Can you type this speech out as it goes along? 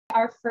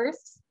our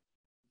first,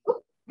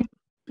 we'll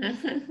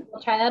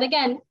try that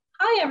again.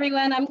 Hi,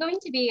 everyone. I'm going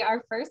to be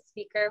our first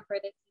speaker for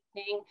this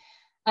evening.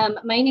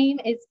 My name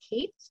is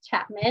Kate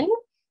Chapman.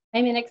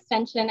 I'm an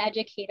extension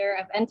educator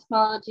of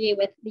entomology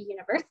with the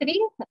university.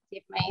 Let's see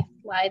if my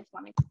slides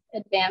want to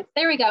advance.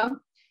 There we go.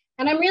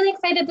 And I'm really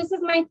excited. This is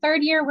my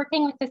third year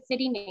working with the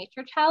City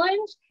Nature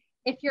Challenge.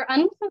 If you're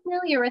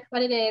unfamiliar with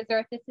what it is, or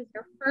if this is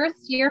your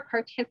first year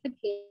participating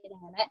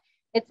in it,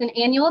 it's an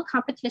annual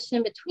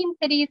competition between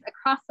cities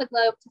across the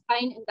globe to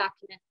find and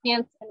document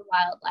plants and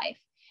wildlife.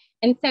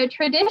 And so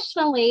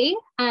traditionally,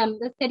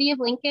 the city of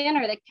Lincoln,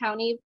 or the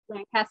county of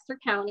Lancaster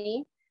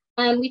County,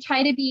 we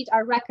try to beat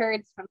our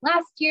records from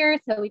last year.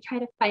 So we try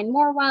to find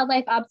more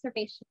wildlife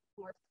observations,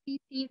 more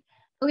species.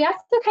 But we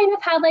also kind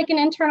of had like an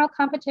internal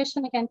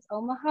competition against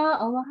Omaha.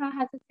 Omaha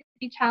has a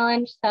city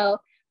challenge. So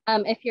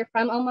if you're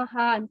from Omaha,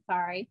 I'm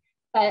sorry.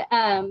 But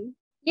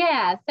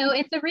yeah, so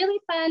it's a really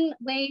fun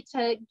way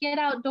to get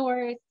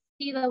outdoors,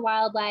 see the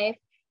wildlife.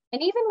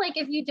 And even like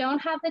if you don't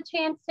have the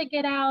chance to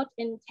get out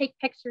and take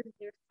pictures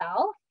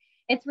yourself,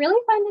 it's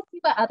really fun to see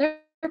what other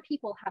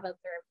people have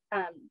observed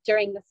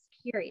during this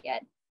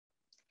period.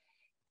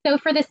 So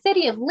for the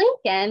city of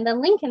Lincoln, the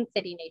Lincoln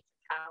City Nature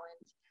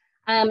Challenge,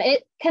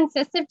 it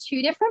consists of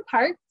two different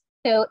parts.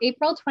 So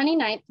April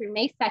 29th through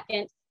May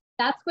 2nd,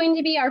 that's going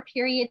to be our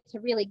period to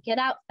really get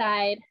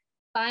outside,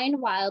 find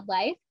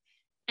wildlife.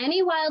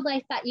 Any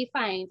wildlife that you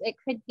find, it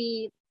could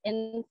be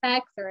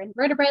insects or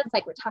invertebrates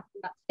like we're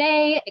talking about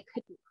today. It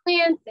could be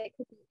plants, it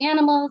could be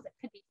animals, it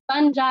could be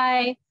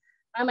fungi.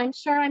 I'm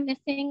sure I'm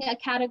missing a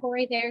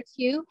category there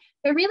too,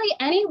 but really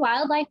any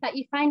wildlife that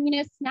you find, you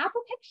know, snap a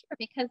picture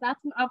because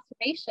that's an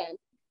observation.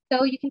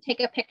 So you can take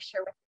a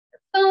picture with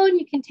your phone,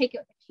 you can take it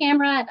with a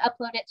camera and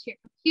upload it to your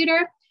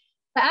computer.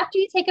 But after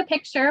you take a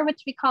picture,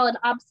 which we call an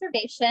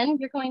observation,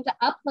 you're going to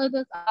upload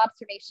those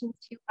observations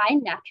to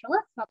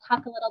iNaturalist. I'll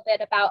talk a little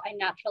bit about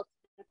iNaturalist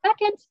in a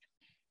second.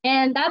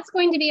 And that's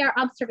going to be our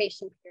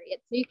observation period.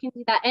 So you can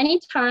do that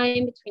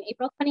anytime between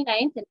April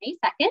 29th and May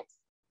 2nd.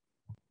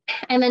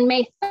 And then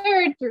May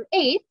 3rd through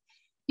 8th,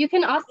 you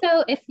can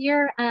also, if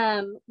you're,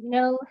 you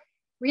know,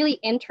 really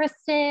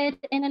interested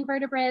in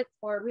invertebrates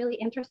or really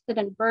interested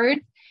in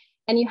birds,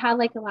 and you have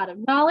like a lot of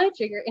knowledge,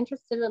 or you're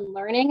interested in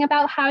learning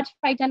about how to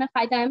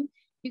identify them,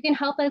 you can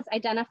help us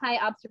identify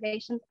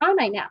observations on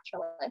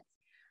iNaturalist.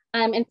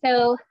 And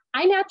so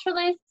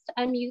iNaturalist,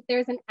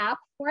 there's an app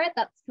for it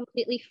that's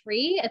completely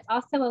free. It's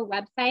also a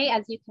website,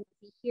 as you can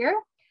see here.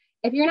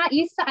 If you're not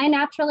used to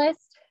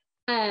iNaturalist,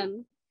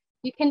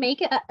 you can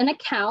make an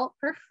account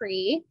for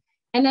free.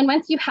 And then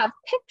once you have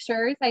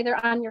pictures, either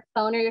on your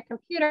phone or your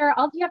computer,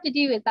 all you have to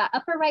do is that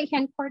upper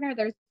right-hand corner,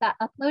 there's that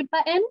upload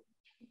button.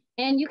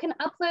 And you can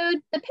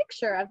upload the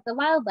picture of the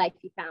wildlife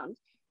you found.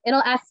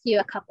 It'll ask you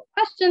a couple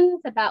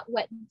questions about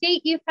what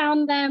date you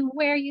found them,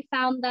 where you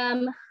found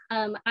them.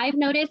 I've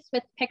noticed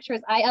with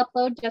pictures I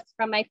upload just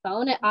from my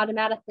phone, it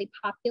automatically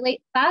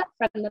populates that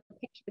from the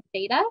picture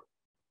data.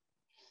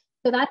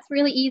 So that's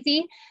really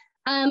easy.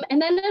 And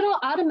then it'll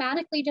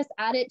automatically just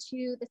add it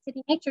to the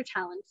City Nature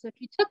Challenge. So if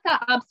you took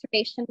that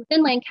observation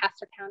within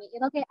Lancaster County,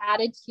 it'll get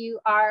added to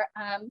our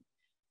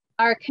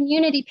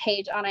community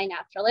page on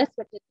iNaturalist,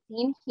 which is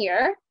seen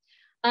here.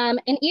 And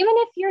even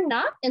if you're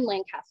not in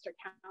Lancaster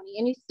County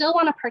and you still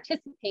want to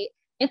participate,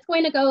 it's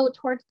going to go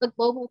towards the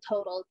global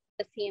totals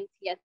of the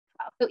CNC as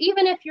well. So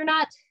even if you're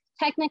not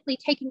technically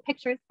taking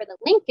pictures for the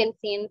Lincoln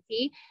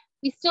CNC,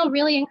 we still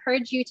really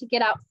encourage you to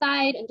get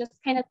outside and just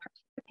kind of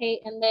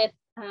participate in this,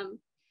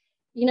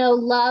 you know,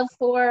 love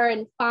for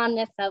and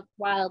fondness of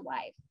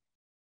wildlife.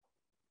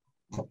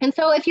 And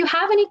so if you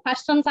have any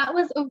questions, that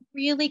was a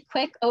really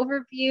quick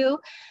overview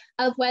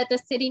of what the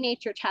City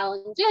Nature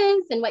Challenge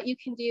is and what you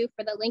can do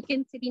for the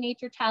Lincoln City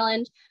Nature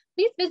Challenge.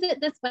 Please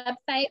visit this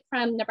website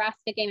from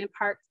Nebraska Game and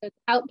Parks. So it's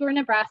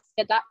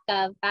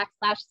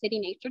outdoornebraska.gov/City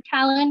Nature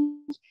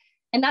Challenge.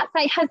 And that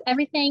site has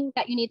everything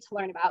that you need to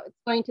learn about. It's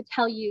going to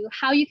tell you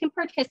how you can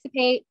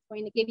participate. It's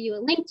going to give you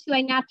a link to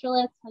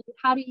iNaturalist, tell you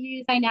how to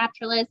use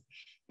iNaturalist.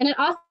 And it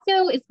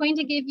also is going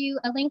to give you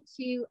a link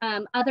to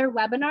other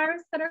webinars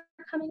that are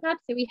coming up.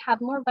 So we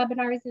have more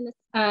webinars in this,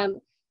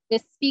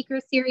 this speaker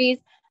series.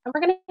 And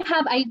we're going to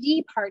have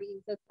ID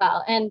parties as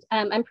well. And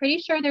I'm pretty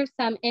sure there's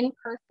some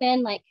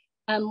in-person, like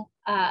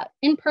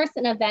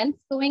in-person events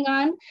going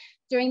on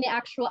during the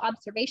actual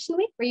observation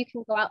week, where you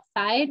can go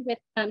outside with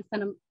some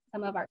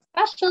of our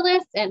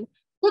specialists and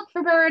look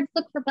for birds,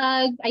 look for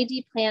bugs,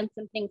 ID plants,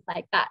 and things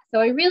like that. So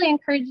I really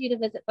encourage you to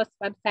visit this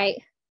website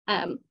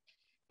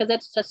because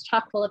it's just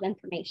chock full of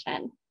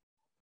information.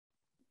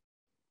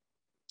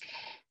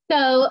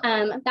 So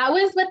that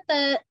was what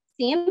the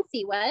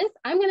CNC was.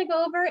 I'm going to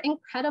go over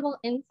incredible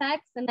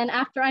insects, and then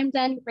after I'm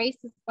done, Grace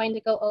is going to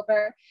go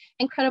over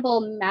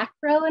incredible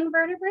macro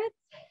invertebrates.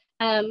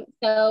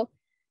 So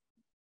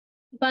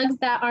bugs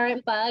that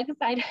aren't bugs.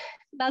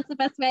 That's the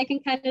best way I can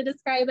kind of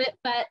describe it.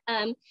 But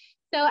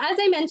so as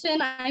I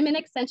mentioned, I'm an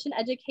extension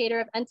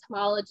educator of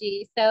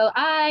entomology. So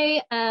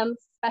I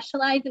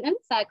specialize in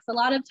insects. A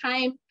lot of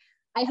times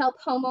I help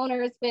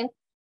homeowners with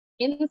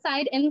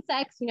inside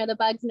insects, you know, the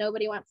bugs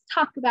nobody wants to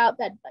talk about,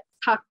 bed bugs,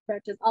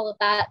 cockroaches, all of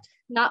that,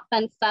 not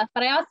fun stuff.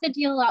 But I also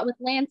deal a lot with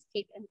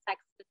landscape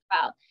insects as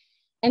well.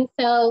 And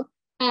so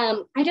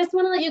I just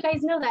want to let you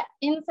guys know that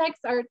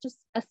insects are just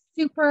a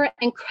super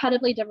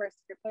incredibly diverse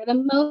group. They're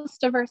the most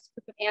diverse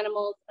group of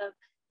animals of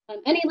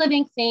any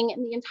living thing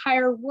in the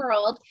entire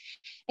world.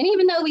 And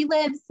even though we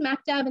live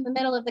smack dab in the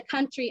middle of the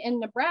country in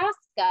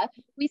Nebraska,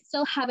 we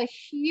still have a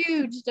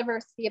huge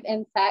diversity of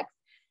insects.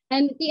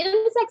 And the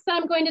insects that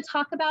I'm going to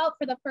talk about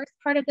for the first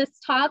part of this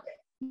talk,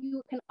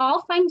 you can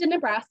all find in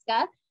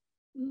Nebraska.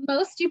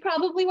 Most you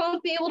probably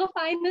won't be able to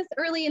find this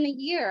early in the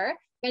year.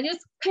 I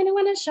just kind of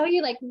want to show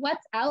you like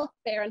what's out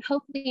there and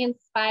hopefully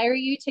inspire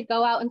you to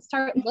go out and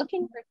start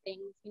looking for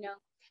things, you know.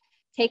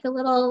 Take a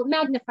little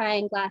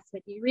magnifying glass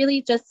with you.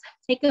 Really just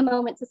take a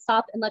moment to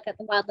stop and look at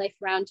the wildlife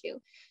around you.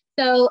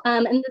 So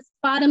in this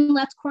bottom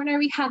left corner,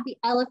 we have the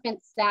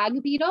elephant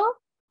stag beetle.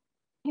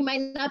 You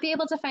might not be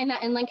able to find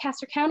that in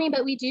Lancaster County,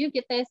 but we do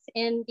get this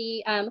in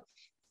the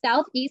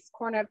southeast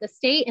corner of the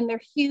state, and they're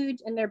huge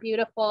and they're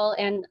beautiful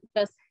and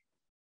just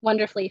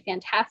wonderfully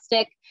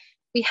fantastic.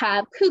 We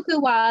have cuckoo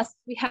wasps,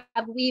 we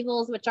have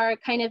weevils, which are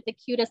kind of the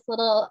cutest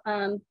little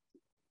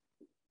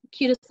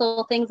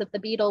things of the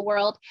beetle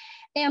world.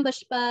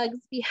 Ambush bugs,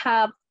 we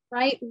have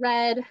bright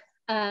red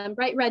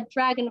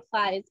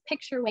dragonflies,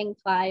 picture wing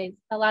flies.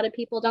 A lot of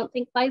people don't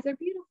think flies are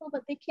beautiful,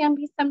 but they can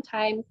be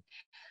sometimes.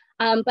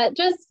 But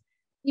just,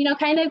 you know,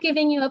 kind of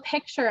giving you a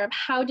picture of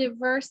how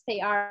diverse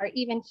they are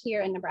even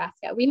here in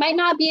Nebraska. We might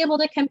not be able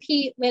to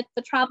compete with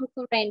the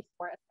tropical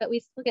rainforest, but we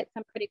still get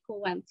some pretty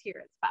cool ones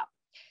here as well.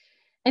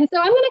 And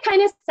so I'm going to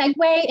kind of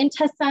segue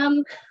into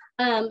some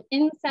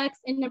insects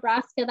in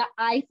Nebraska that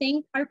I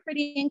think are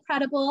pretty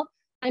incredible.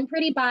 I'm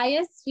pretty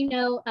biased, you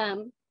know,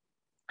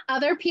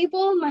 other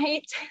people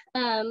might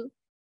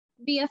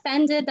be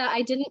offended that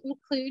I didn't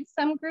include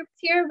some groups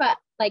here, but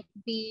like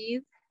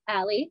bees,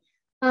 Allie.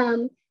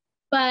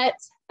 But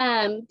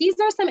these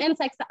are some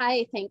insects that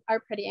I think are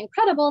pretty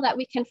incredible that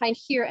we can find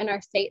here in our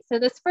state. So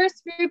this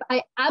first group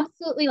I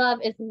absolutely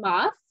love is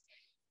moths.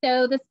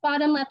 So this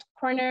bottom left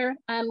corner,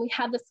 we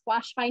have the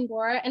squash vine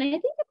borer. And I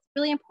think it's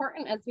really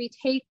important as we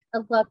take a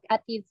look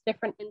at these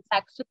different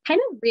insects, just kind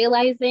of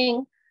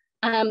realizing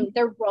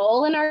their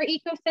role in our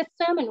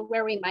ecosystem and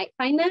where we might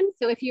find them.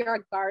 So if you're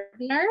a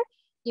gardener,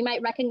 you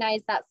might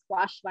recognize that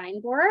squash vine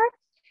borer.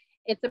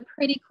 It's a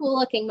pretty cool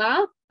looking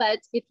moth, but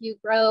if you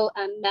grow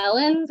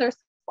melons or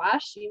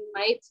squash, you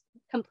might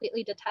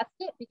completely detest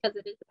it because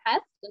it is a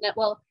pest and it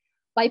will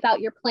wipe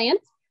out your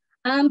plant.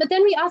 But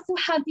then we also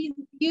have these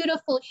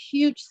beautiful,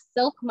 huge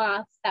silk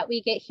moths that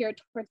we get here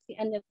towards the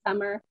end of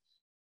summer.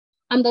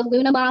 The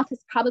Luna moth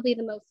is probably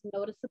the most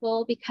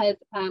noticeable because,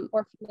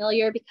 or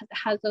familiar because it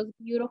has those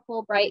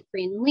beautiful bright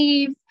green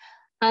leaves.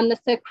 The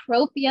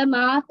Cecropia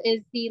moth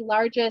is the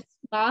largest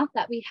moth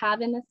that we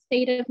have in the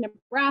state of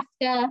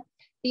Nebraska.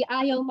 The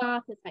Io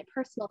moth is my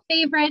personal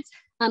favorite.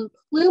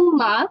 Plume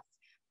moths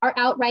are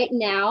out right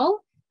now.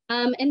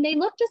 And they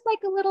look just like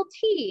a little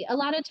T. A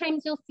lot of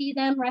times you'll see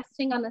them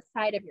resting on the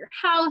side of your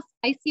house.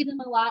 I see them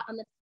a lot on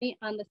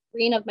the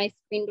screen of my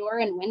screen door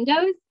and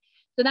windows.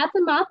 So that's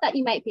a moth that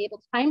you might be able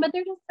to find, but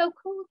they're just so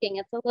cool looking.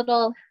 It's a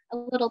little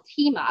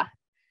T moth.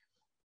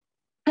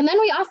 And then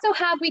we also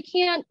have, we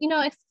can't, you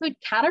know, exclude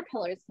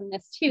caterpillars from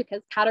this too,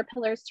 because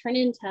caterpillars turn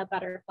into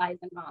butterflies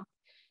and moths.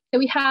 So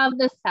we have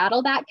the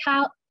saddleback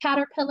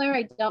caterpillar.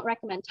 I don't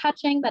recommend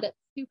touching, but it's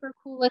super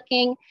cool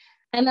looking.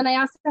 And then I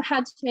also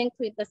had to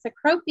include the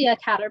Cecropia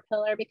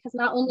caterpillar because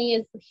not only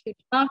is the huge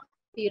moth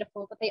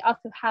beautiful, but they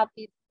also have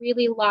these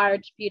really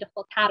large,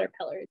 beautiful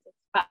caterpillars as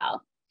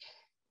well.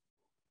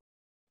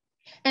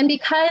 And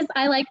because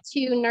I like to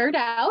nerd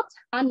out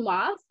on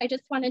moths, I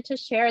just wanted to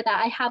share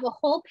that I have a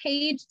whole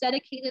page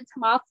dedicated to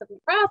moths of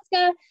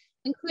Nebraska,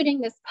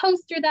 including this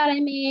poster that I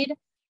made,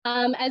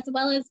 as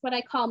well as what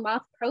I call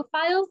moth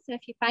profiles. So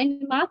if you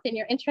find a moth and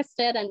you're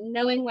interested in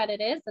knowing what it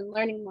is and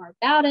learning more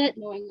about it,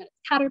 knowing what its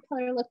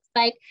caterpillar looks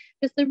like,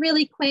 just a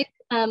really quick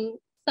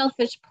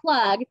selfish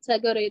plug to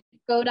go to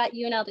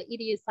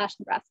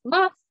go.unl.edu/Nebraska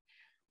moths.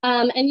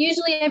 And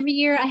usually every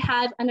year I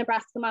have a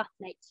Nebraska moth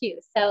night too.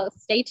 So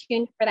stay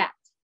tuned for that.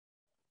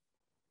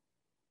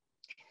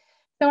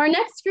 So our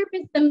next group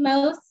is the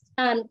most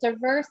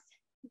diverse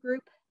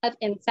group of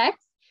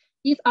insects.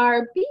 These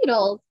are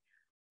beetles.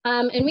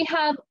 And we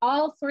have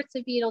all sorts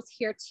of beetles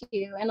here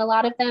too. And a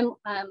lot of them,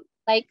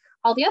 like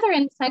all the other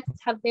insects,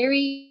 have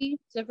very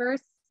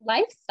diverse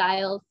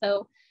lifestyles.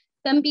 So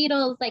some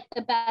beetles, like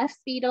the best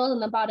beetle in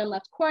the bottom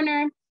left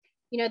corner,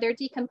 you know, they're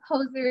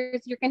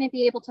decomposers. You're going to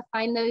be able to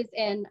find those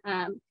in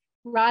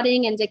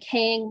rotting and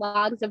decaying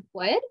logs of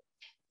wood.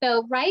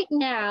 So right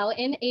now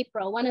in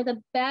April, one of the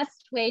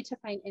best way to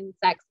find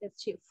insects is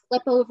to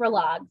flip over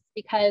logs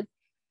because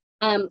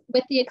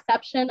with the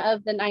exception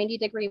of the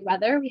 90-degree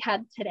weather we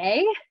had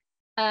today,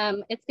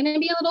 it's going to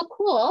be a little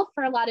cool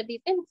for a lot of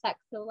these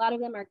insects. So a lot of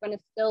them are going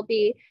to still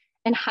be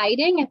in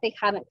hiding if they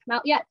haven't come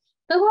out yet.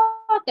 So go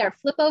out there,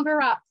 flip over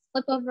rocks,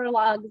 flip over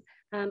logs.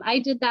 I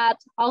did that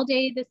all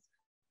day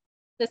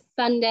this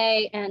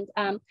Sunday and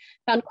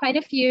found quite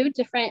a few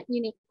different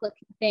unique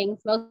looking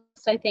things. Most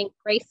I think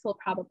Grace will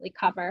probably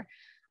cover.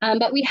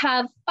 But we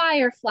have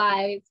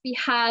fireflies, we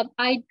have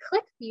eyed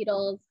click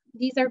beetles.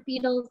 These are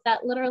beetles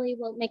that literally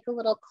will make a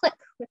little click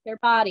with their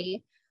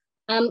body.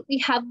 We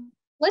have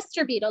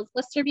blister beetles.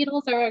 Blister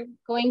beetles are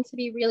going to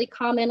be really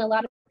common. A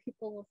lot of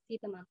people will see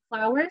them on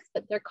flowers,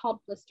 but they're called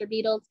blister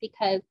beetles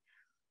because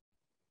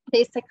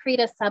they secrete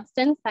a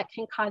substance that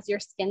can cause your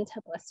skin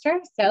to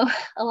blister. So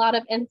a lot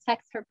of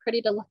insects are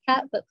pretty to look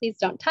at, but please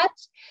don't touch.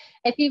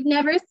 If you've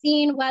never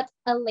seen what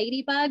a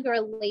ladybug or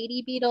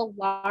lady beetle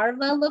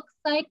larva looks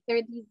like,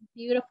 they're these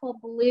beautiful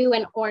blue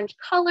and orange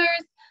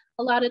colors.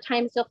 A lot of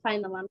times you'll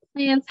find them on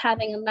plants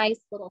having a nice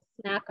little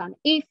snack on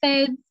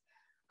aphids.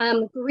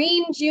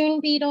 Green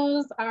June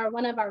beetles are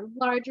one of our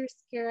larger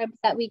scarabs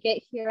that we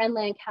get here in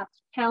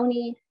Lancaster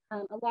County.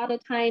 A lot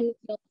of times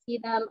you'll see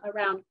them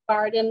around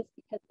gardens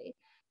because they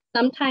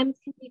sometimes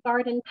can be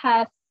garden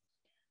pests.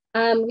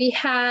 We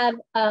have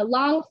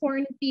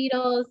longhorn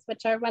beetles,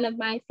 which are one of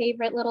my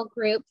favorite little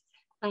groups.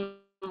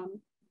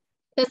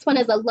 This one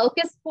is a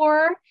locust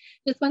borer.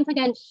 Just once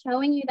again,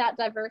 showing you that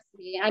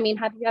diversity. I mean,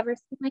 have you ever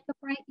seen like a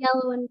bright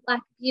yellow and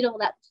black beetle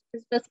that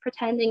is just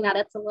pretending that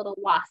it's a little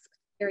wasp to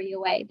scare you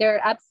away?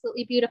 They're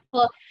absolutely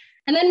beautiful.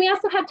 And then we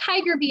also have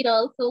tiger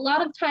beetles. So a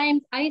lot of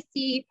times I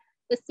see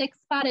the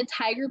six-spotted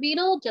tiger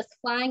beetle just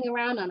flying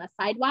around on a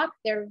sidewalk.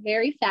 They're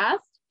very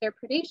fast. They're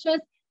predaceous,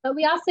 but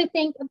we also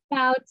think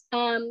about,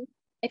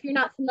 if you're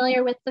not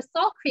familiar with the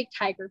Salt Creek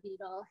tiger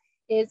beetle,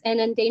 is an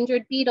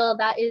endangered beetle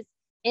that is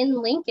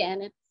in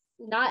Lincoln. It's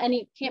not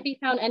can't be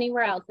found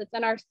anywhere else. It's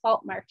in our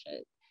salt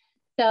marshes.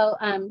 So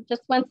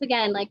just once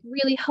again, like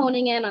really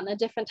honing in on the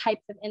different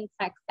types of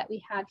insects that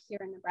we have here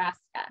in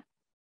Nebraska.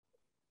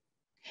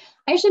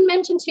 I should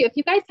mention too, if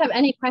you guys have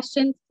any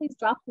questions, please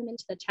drop them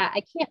into the chat.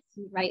 I can't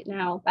see right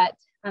now, but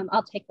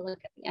I'll take a look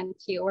at the end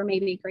too, or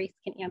maybe Grace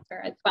can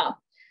answer as well.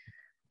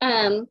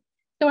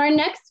 So our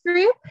next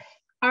group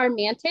are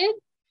mantids.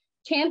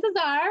 Chances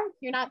are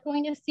you're not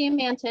going to see a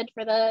mantid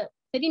for the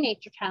City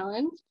Nature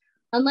Challenge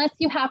unless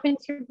you happen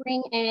to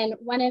bring in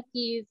one of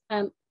these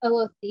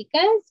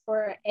oothecas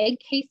or egg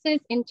cases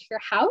into your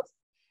house.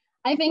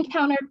 I've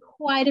encountered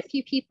quite a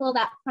few people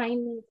that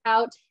find these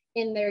out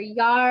in their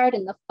yard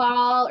in the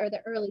fall or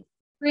the early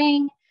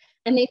spring,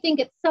 and they think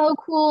it's so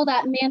cool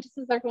that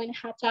mantises are going to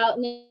hatch out,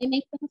 and they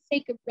make the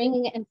mistake of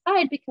bringing it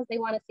inside because they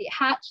want to see it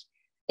hatch.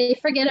 They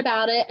forget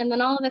about it, and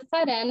then all of a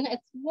sudden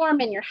it's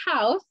warm in your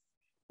house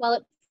while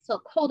it's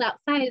still cold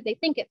outside. They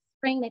think it's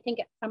spring, they think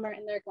it's summer,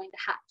 and they're going to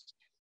hatch.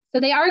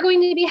 So they are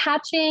going to be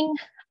hatching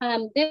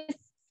this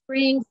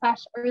spring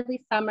 /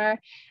 early summer.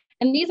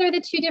 And these are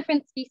the two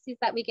different species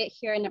that we get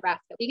here in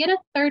Nebraska. We get a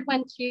third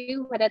one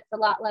too, but it's a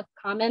lot less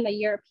common, the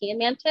European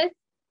mantis.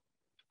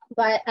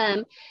 But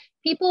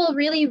people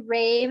really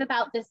rave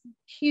about this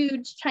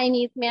huge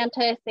Chinese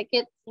mantis. It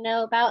gets,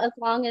 about as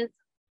long as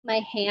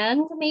my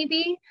hand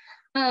maybe.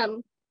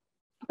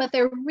 But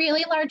they're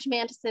really large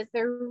mantises.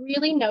 They're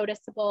really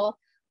noticeable.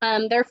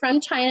 They're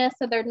from China,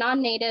 so they're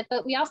non-native,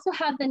 but we also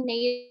have the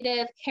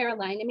native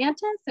Carolina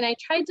mantis. And I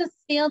tried to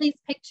scale these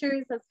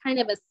pictures as kind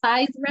of a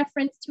size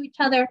reference to each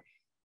other.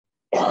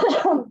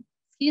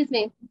 Excuse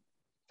me.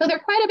 So they're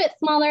quite a bit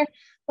smaller,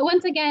 but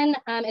once again,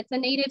 it's a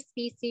native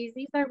species.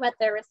 These are what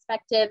their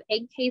respective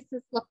egg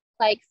cases look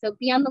like. So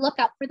be on the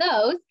lookout for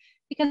those,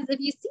 because if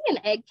you see an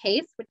egg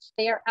case, which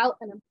they are out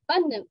in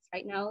abundance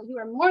right now, you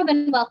are more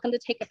than welcome to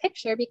take a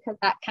picture because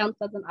that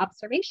counts as an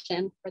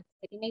observation for the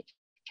City Nature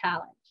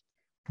Challenge.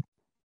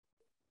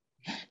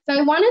 So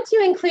I wanted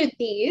to include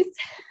these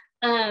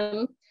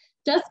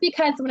just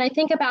because when I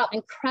think about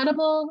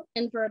incredible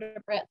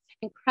invertebrates,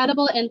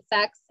 incredible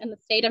insects in the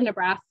state of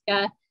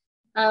Nebraska,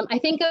 I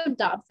think of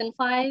Dobson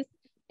flies.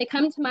 They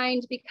come to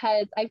mind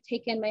because I've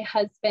taken my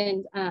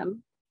husband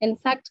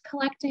insect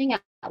collecting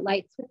at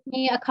Lights with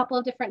me a couple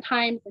of different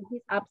times, and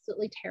he's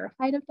absolutely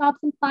terrified of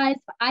Dobson flies,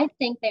 but I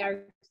think they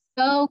are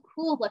so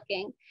cool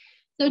looking.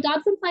 So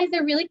Dobson flies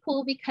are really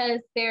cool because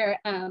their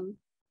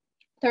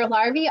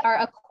larvae are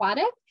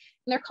aquatic,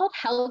 and they're called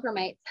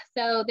hellgrammites.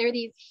 So they're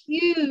these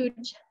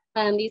huge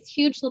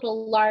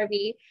little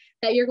larvae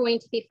that you're going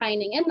to be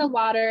finding in the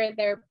water.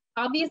 They're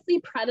obviously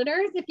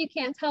predators if you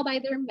can't tell by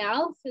their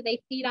mouths, so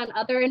they feed on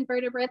other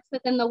invertebrates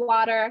within the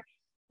water.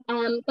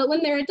 But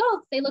when they're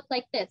adults, they look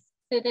like this.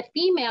 So the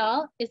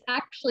female is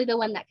actually the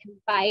one that can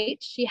bite.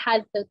 She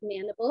has those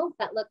mandibles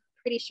that look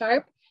pretty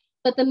sharp,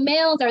 but the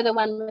males are the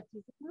one with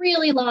these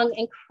really long,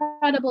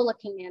 incredible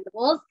looking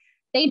mandibles.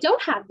 They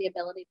don't have the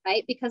ability to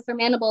bite because their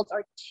mandibles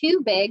are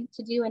too big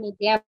to do any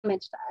damage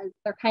to us.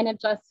 They're kind of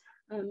just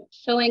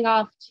showing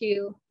off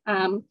to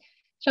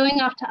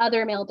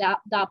other male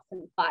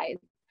Dobson flies.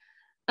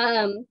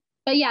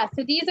 But yeah,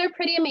 so these are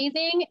pretty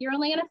amazing. You're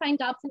only going to find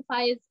Dobson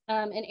flies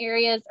in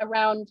areas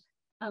around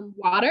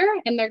water,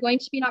 and they're going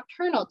to be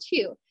nocturnal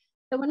too.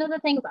 So one of the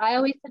things I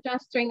always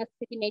suggest during the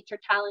City Nature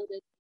Challenge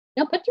is,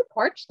 put your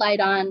porch light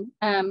on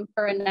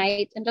for a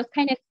night and just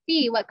kind of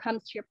see what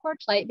comes to your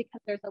porch light, because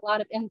there's a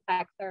lot of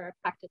insects that are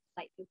attracted to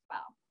lights as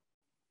well.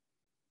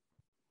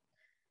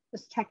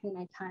 Just checking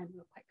my time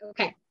real quick.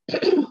 Okay.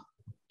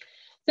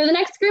 So the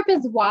next group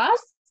is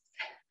wasps.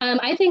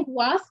 I think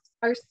wasps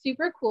are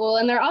super cool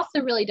and they're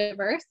also really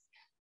diverse.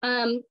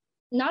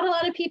 Not a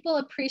lot of people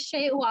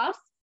appreciate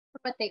wasps for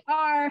what they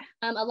are.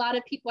 A lot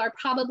of people are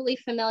probably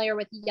familiar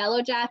with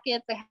yellow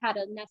jackets. I had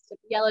a nest of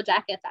yellow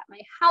jackets at my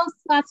house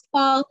last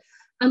fall.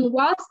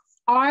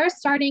 Wasps are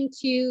starting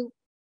to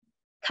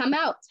come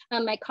out.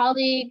 My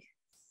colleague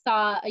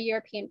saw a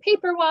European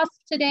paper wasp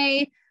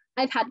today.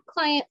 I've had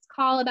clients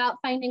call about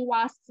finding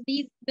wasps.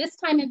 This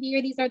time of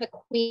year, these are the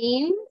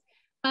queens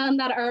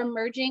that are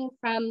emerging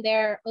from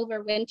their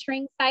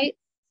overwintering sites.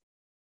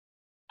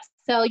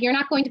 So you're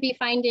not going to be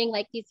finding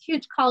like these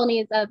huge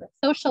colonies of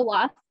social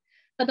wasps,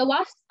 but the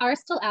wasps are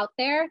still out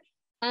there.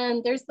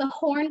 There's the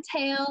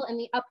horntail in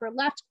the upper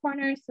left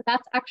corner. So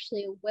that's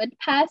actually a wood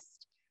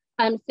pest.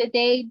 So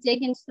they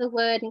dig into the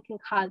wood and can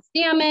cause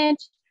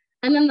damage.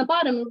 And then the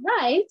bottom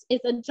right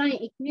is a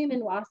giant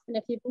ichneumon wasp. And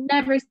if you've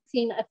never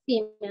seen a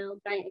female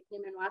giant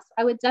ichneumon wasp,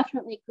 I would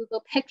definitely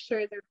Google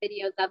pictures or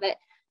videos of it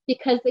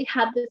because they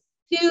have this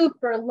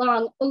super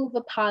long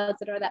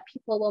ovipositor that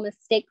people will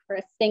mistake for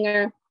a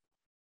stinger.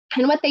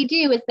 And what they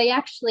do is they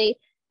actually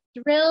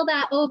drill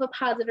that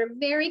ovipositor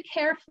very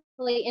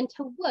carefully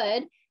into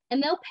wood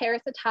and they'll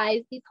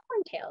parasitize these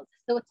horntails.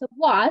 So it's a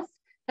wasp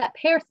that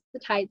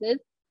parasitizes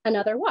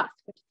another wasp,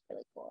 which is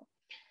really cool.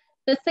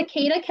 The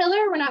cicada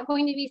killer, we're not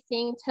going to be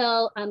seeing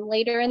till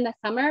later in the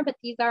summer, but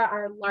these are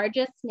our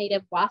largest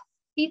native wasp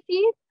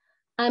species.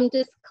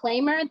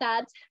 Disclaimer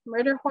that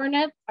murder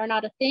hornets are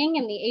not a thing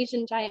and the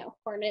Asian giant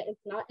hornet is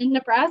not in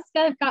Nebraska.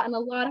 I've gotten a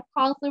lot of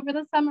calls over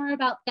the summer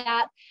about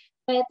that,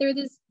 but they're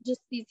just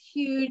these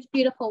huge,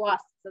 beautiful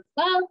wasps as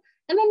well.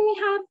 And then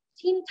we have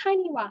teeny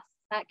tiny wasps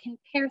that can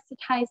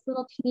parasitize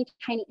little teeny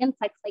tiny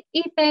insects like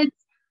aphids,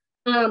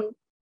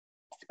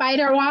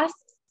 spider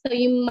wasps. So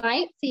you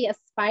might see a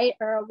spider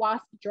or a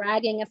wasp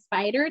dragging a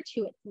spider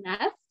to its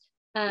nest,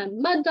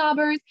 mud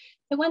daubers.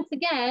 So once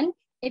again,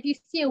 if you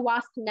see a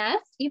wasp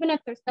nest, even if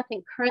there's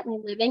nothing currently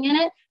living in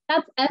it,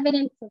 that's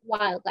evidence of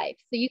wildlife.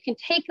 So you can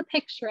take a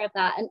picture of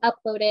that and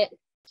upload it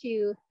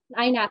to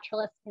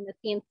iNaturalist in the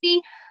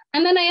CNC.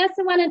 And then I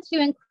also wanted to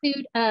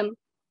include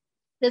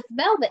this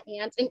velvet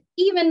ant. And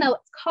even though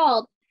it's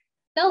called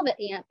velvet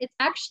ant, it's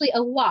actually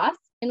a wasp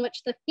in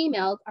which the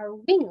females are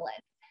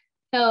wingless.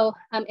 So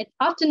it's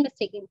often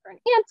mistaken for an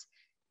ant.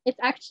 It's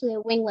actually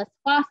a wingless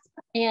wasp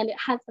and it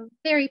has a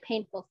very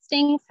painful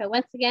sting. So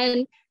once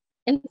again,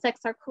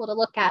 insects are cool to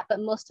look at,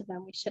 but most of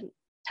them we shouldn't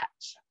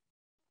touch.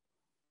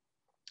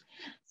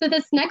 So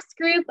this next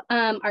group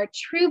are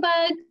true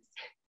bugs.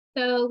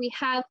 So we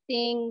have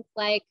things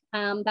like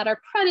that are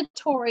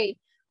predatory,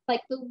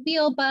 like the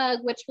wheel bug,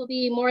 which will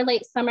be more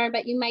late summer,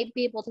 but you might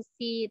be able to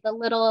see the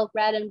little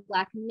red and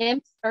black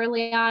nymphs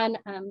early on,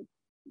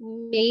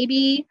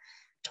 maybe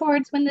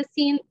towards when the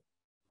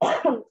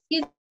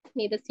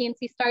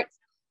CNC starts.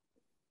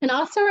 And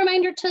also a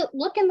reminder to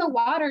look in the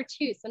water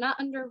too. So not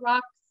under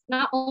rocks,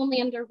 not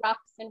only under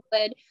rocks and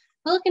wood,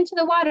 but look into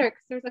the water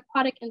because there's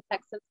aquatic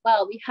insects as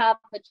well. We have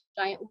a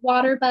giant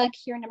water bug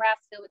here in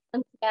Nebraska, which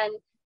once again,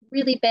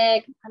 really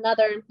big.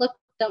 Another look,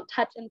 don't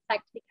touch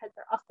insect because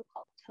they're also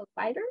called toe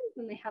biters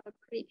and they have a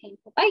pretty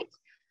painful bite.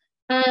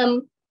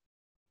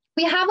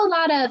 We have a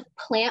lot of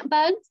plant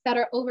bugs that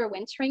are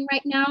overwintering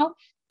right now.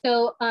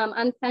 So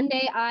on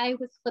Sunday, I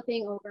was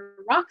flipping over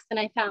rocks and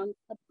I found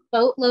a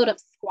boatload of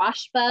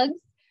squash bugs.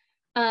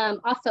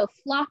 Also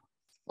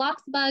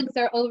phlox bugs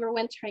are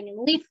overwintering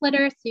in leaf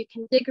litter. So you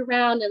can dig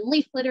around in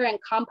leaf litter and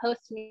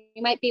compost and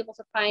you might be able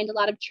to find a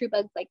lot of true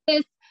bugs like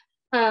this.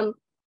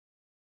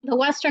 The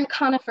western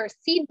conifer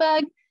seed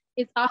bug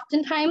is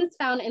oftentimes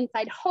found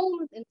inside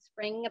homes in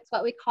spring. It's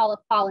what we call a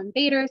fall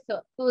invader. So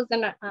it goes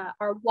in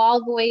our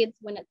wall voids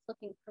when it's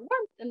looking for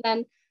warmth, and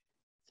then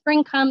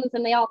spring comes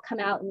and they all come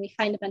out and we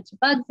find a bunch of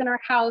bugs in our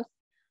house.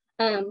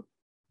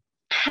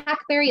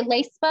 Hackberry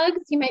lace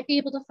bugs, you might be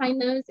able to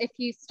find those if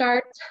you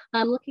start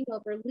looking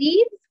over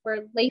leaves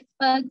where lace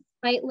bugs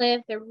might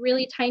live. They're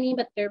really tiny,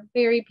 but they're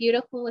very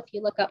beautiful if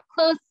you look up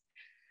close.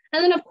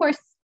 And then of course,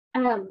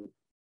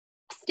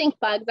 stink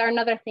bugs are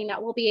another thing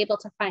that we'll be able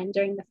to find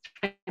during this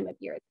time of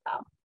year as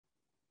well.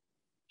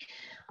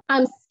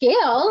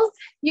 Scales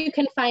you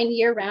can find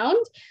year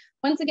round.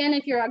 Once again,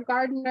 if you're a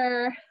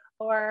gardener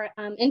or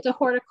into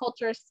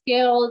horticulture,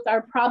 scales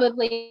are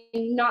probably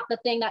not the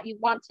thing that you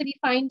want to be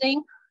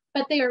finding,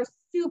 but they are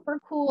super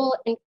cool,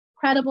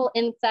 incredible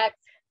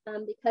insects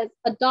because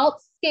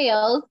adult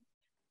scales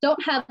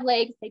don't have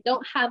legs, they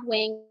don't have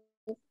wings,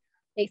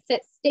 they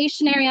sit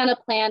stationary on a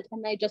plant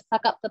and they just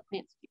suck up the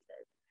plant's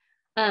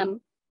juices.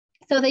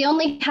 So they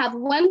only have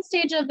one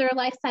stage of their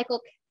life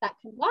cycle that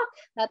can walk.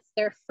 That's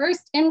their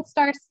first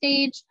instar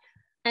stage.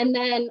 And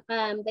then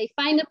they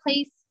find a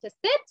place to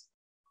sit.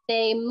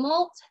 They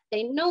molt.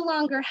 They no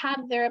longer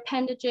have their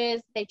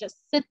appendages. They just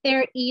sit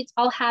there, eat,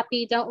 all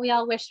happy. Don't we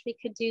all wish we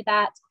could do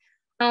that?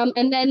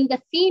 And then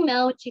the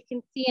female, which you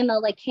can see in the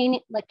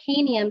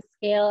Lacanium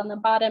scale on the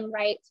bottom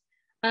right,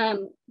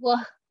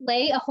 will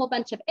lay a whole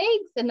bunch of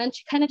eggs, and then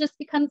she kind of just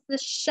becomes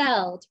this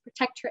shell to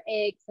protect her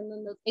eggs, and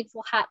then those eggs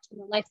will hatch and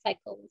the life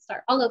cycle will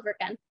start all over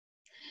again.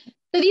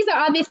 So these are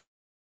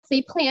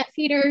obviously plant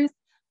feeders.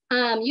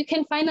 You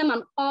can find them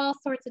on all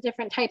sorts of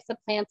different types of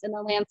plants in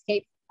the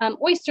landscape.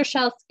 Oyster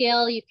shell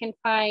scale you can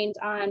find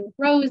on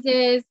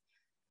roses.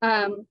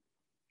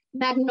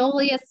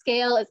 Magnolia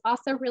scale is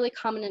also really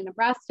common in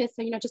Nebraska.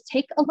 So, just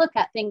take a look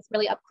at things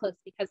really up close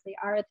because they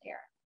are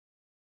there.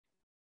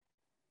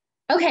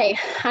 Okay,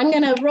 I'm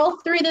gonna roll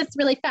through this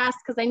really fast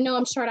because I know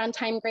I'm short on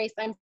time, Grace,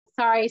 I'm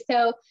sorry.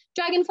 So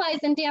dragonflies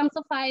and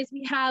damselflies,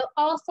 we have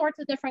all sorts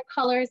of different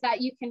colors that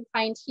you can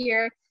find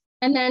here.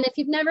 And then if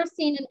you've never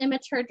seen an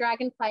immature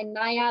dragonfly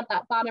naiad,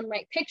 that bottom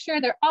right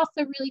picture, they're also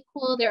really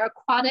cool. They're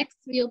aquatics,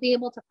 so you'll be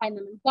able to find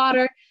them in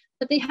water,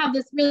 but they have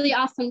this really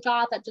awesome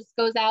jaw that just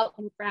goes out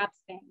and grabs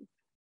things.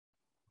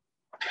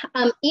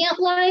 Ant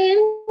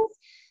lions,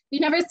 if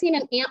you've never seen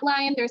an ant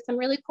lion, there's some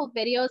really cool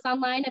videos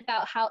online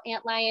about how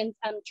ant lions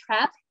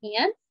trap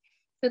ants.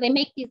 So they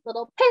make these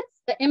little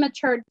pits. The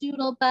immature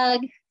doodle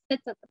bug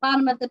sits at the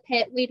bottom of the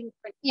pit waiting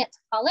for an ant to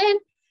fall in.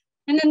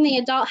 And then the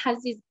adult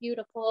has these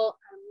beautiful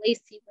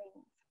lacy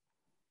wings.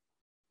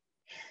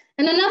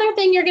 And another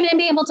thing you're gonna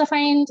be able to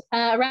find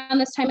around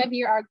this time of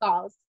year are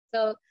galls.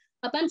 So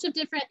a bunch of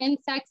different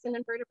insects and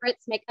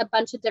invertebrates make a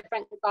bunch of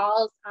different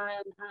galls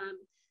on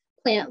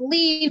plant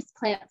leaves,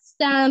 plant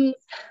stems,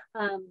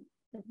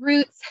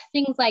 roots,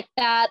 things like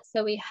that.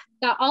 So we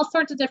got all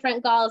sorts of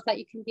different galls that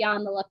you can be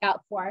on the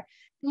lookout for.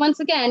 And once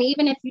again,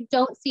 even if you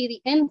don't see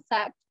the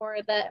insect or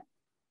the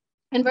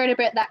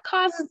invertebrate that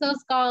causes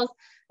those galls,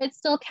 it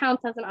still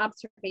counts as an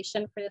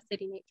observation for the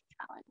City Nature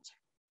Challenge.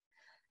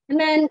 And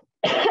then,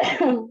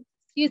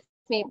 excuse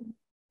me,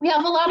 we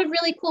have a lot of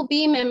really cool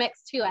bee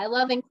mimics too. I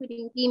love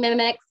including bee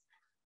mimics.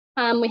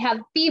 We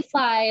have bee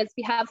flies,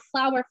 we have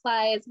flower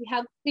flies, we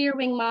have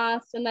clearwing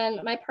moths, and then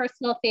my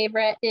personal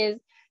favorite is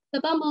the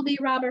bumblebee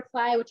robber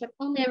fly, which I've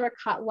only ever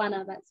caught one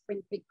of at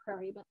Spring Creek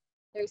Prairie, but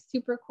they're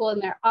super cool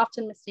and they're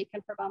often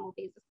mistaken for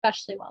bumblebees,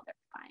 especially while they're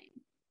flying.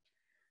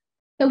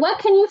 So what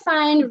can you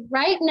find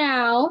right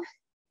now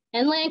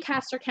in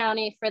Lancaster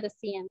County for the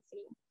CNC?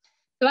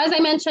 So as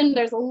I mentioned,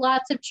 there's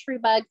lots of true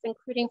bugs,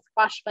 including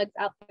squash bugs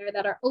out there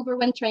that are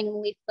overwintering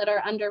in leaf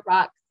litter under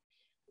rocks.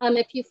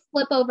 If you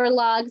flip over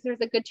logs,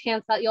 there's a good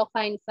chance that you'll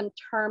find some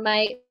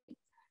termites.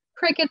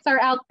 Crickets are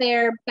out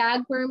there.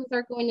 Bagworms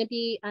are going to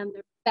be,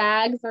 their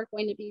bags are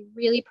going to be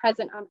really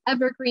present on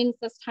evergreens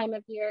this time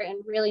of year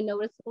and really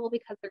noticeable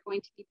because they're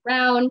going to be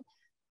brown.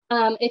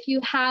 If you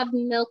have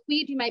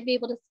milkweed, you might be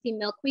able to see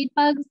milkweed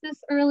bugs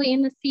this early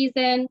in the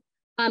season,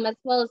 as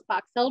well as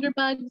box elder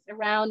bugs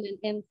around and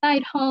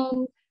inside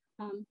homes.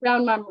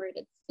 Brown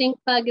marmorated stink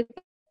bug is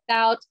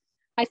out.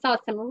 I saw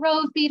some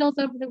rose beetles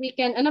over the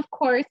weekend, and of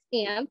course,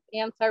 ants.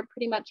 Ants are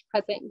pretty much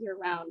present year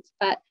round,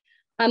 but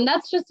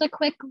that's just a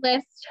quick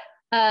list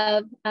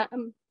of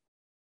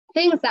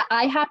things that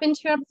I happen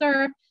to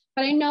observe.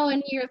 But I know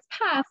in years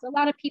past, a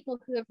lot of people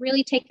who have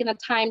really taken the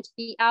time to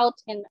be out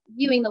and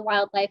viewing the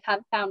wildlife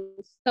have found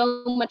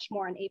so much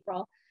more in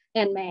April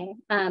and May.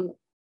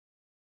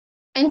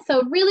 And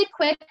so really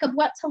quick of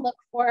what to look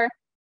for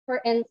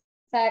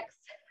insects.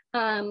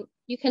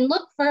 You can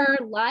look for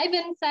live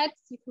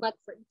insects, you can look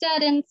for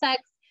dead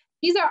insects.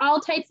 These are all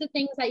types of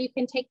things that you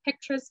can take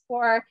pictures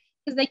for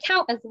because they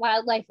count as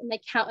wildlife and they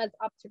count as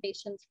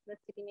observations for the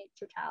City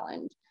Nature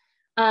Challenge.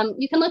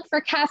 You can look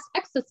for cast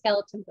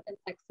exoskeletons of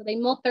insects, so they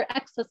molt their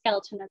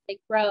exoskeleton as they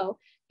grow.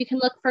 You can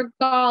look for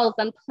galls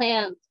on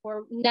plants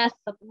or nests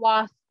of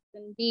wasps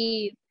and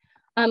bees.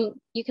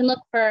 You can look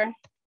for,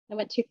 I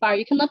went too far,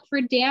 you can look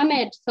for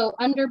damage. So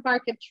under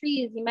bark of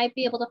trees, you might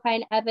be able to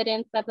find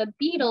evidence of a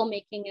beetle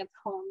making its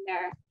home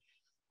there.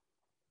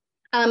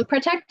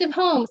 Protective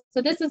homes.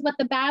 So this is what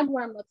the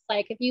bagworm looks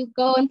like. If you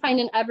go and find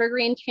an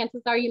evergreen,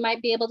 chances are you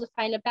might be able to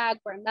find a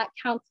bagworm. That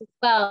counts as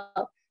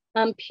well.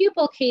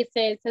 Pupal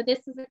cases. So this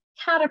is a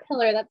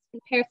caterpillar that's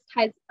been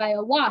parasitized by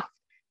a wasp.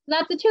 So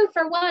that's a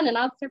 2-for-1 in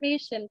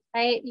observation,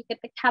 right? You get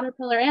the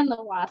caterpillar and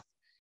the wasp.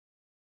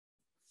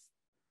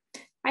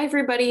 Hi,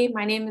 everybody.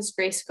 My name is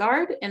Grace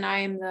Gard, and I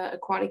am the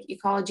Aquatic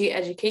Ecology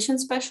Education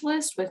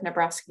Specialist with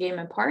Nebraska Game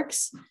and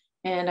Parks.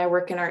 And I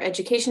work in our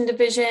education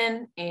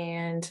division.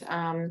 And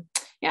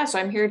so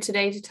I'm here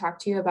today to talk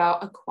to you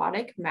about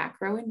aquatic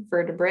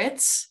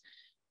macroinvertebrates.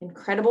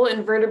 Incredible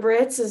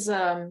invertebrates is,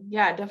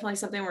 definitely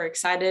something we're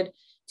excited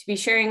to be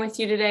sharing with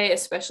you today,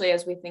 especially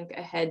as we think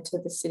ahead to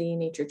the City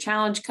Nature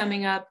Challenge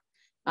coming up.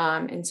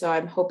 And so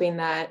I'm hoping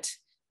that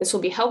this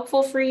will be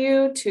helpful for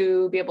you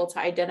to be able to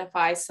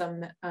identify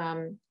some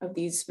of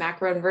these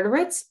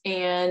macroinvertebrates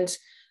and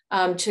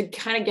to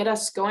kind of get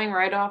us going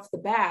right off the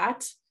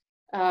bat.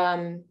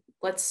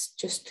 Let's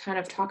just kind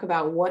of talk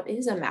about what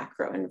is a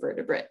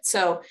macroinvertebrate.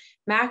 So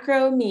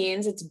macro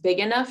means it's big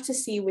enough to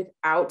see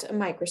without a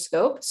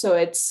microscope. So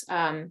it's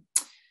not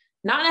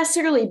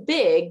necessarily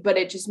big, but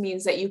it just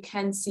means that you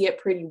can see it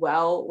pretty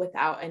well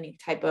without any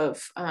type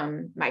of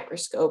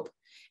microscope.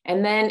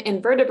 And then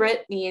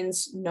invertebrate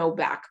means no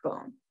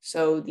backbone.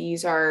 So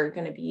these are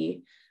going to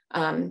be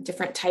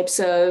different types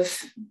of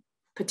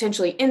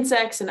potentially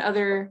insects and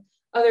other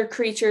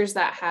creatures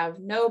that have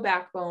no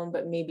backbone,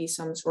 but maybe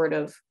some sort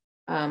of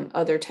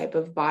other type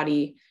of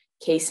body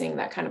casing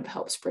that kind of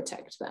helps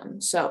protect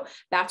them. So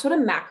that's what a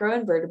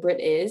macroinvertebrate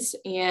is.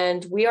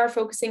 And we are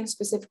focusing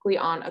specifically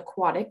on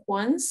aquatic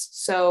ones.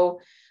 So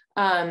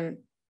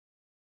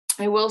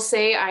I will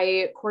say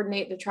I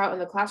coordinate the Trout in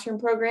the Classroom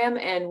program,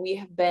 and we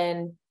have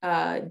been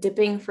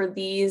dipping for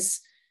these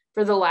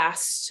for the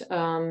last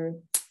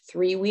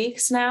 3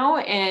 weeks now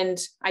and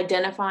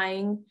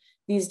identifying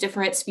these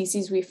different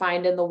species we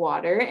find in the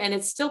water. And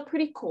it's still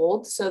pretty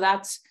cold. So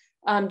that's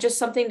just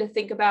something to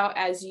think about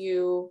as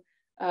you,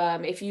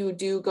 if you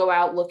do go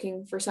out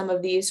looking for some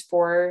of these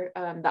for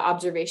the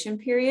observation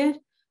period.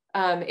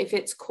 If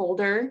it's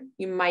colder,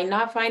 you might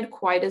not find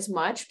quite as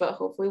much, but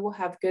hopefully we'll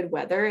have good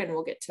weather and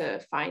we'll get to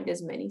find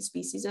as many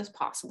species as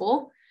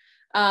possible.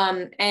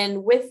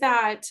 And with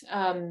that,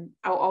 I'll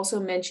also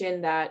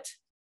mention that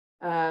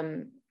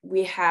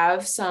we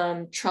have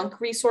some trunk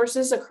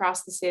resources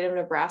across the state of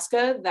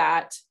Nebraska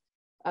that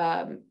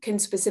can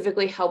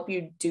specifically help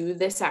you do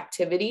this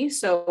activity.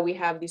 So we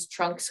have these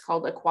trunks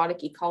called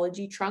aquatic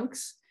ecology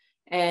trunks,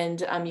 and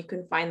you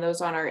can find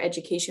those on our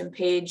education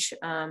page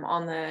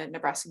on the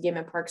Nebraska Game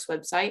and Parks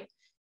website.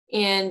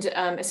 And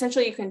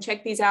essentially you can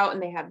check these out,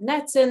 and they have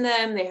nets in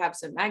them. They have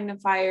some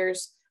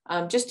magnifiers,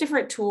 just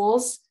different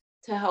tools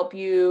to help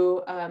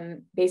you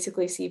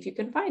basically see if you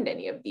can find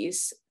any of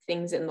these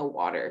things in the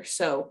water.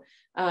 So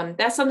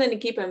that's something to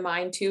keep in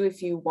mind too,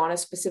 if you want to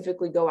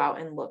specifically go out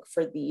and look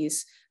for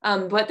these.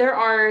 But there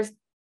are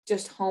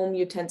just home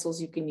utensils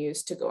you can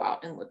use to go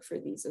out and look for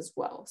these as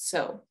well.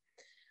 So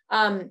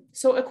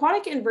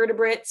aquatic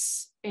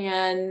invertebrates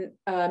and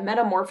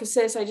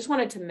metamorphosis, I just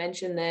wanted to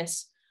mention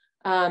this.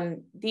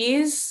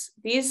 These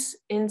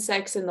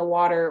insects in the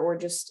water, or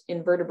just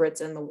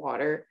invertebrates in the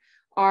water,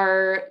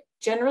 are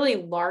generally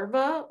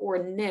larvae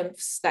or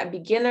nymphs that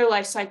begin their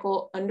life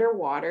cycle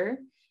underwater,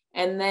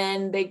 and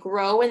then they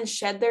grow and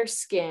shed their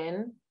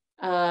skin.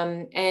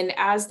 And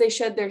as they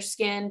shed their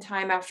skin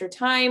time after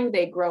time,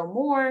 they grow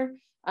more.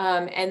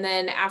 And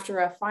then after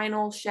a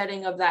final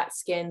shedding of that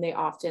skin, they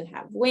often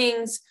have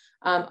wings.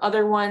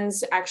 Other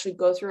ones actually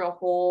go through a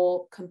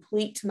whole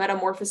complete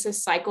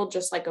metamorphosis cycle,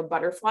 just like a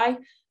butterfly.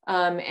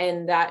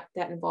 And that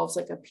involves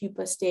like a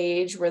pupa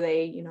stage where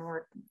they,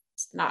 are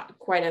not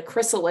quite a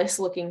chrysalis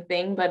looking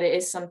thing, but it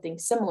is something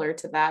similar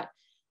to that.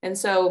 And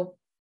so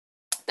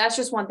that's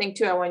just one thing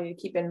too I want you to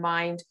keep in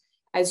mind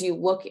as you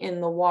look in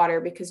the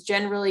water, because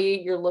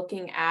generally you're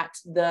looking at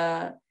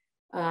the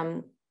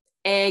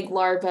egg,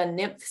 larva,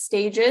 nymph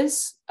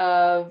stages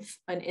of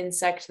an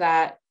insect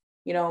that,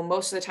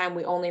 most of the time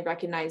we only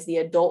recognize the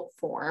adult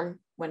form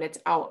when it's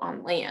out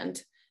on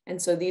land. And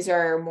so these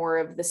are more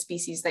of the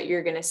species that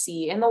you're going to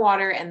see in the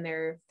water, and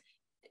they're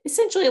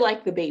essentially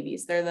like the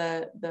babies. They're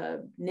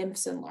the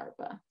nymphs and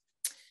larvae.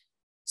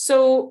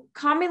 So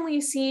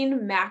commonly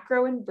seen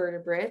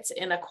macroinvertebrates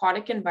in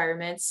aquatic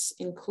environments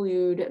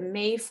include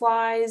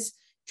mayflies,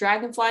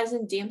 dragonflies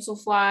and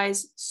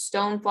damselflies,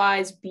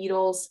 stoneflies,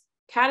 beetles,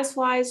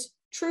 caddisflies,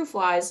 true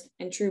flies,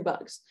 and true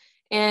bugs.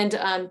 And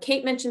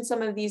Kate mentioned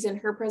some of these in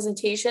her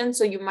presentation,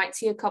 so you might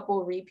see a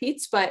couple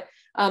repeats, but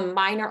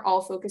mine are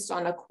all focused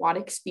on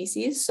aquatic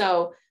species,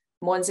 so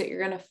ones that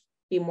you're going to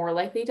be more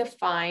likely to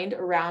find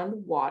around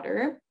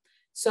water.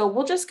 So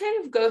we'll just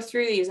kind of go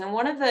through these. And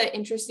one of the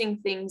interesting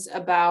things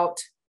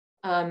about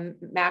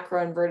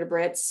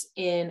macroinvertebrates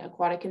in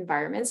aquatic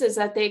environments is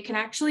that they can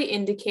actually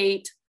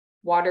indicate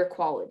water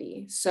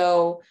quality.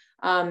 So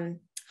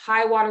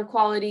high water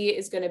quality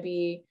is going to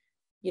be,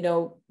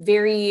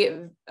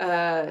 very,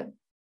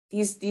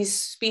 these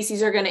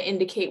species are going to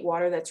indicate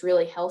water that's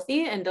really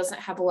healthy and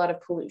doesn't have a lot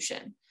of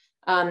pollution.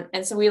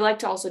 And so we like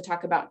to also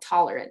talk about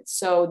tolerance.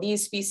 So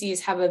these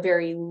species have a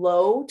very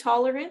low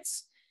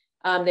tolerance.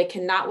 They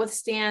cannot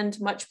withstand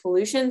much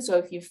pollution. So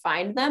if you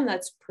find them,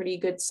 that's a pretty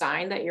good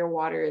sign that your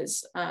water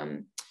is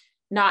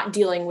not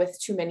dealing with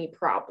too many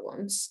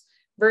problems.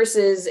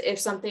 Versus if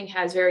something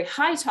has very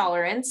high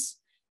tolerance,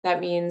 that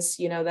means,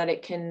 that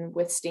it can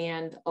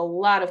withstand a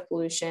lot of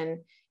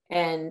pollution.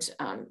 And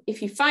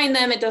if you find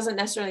them, it doesn't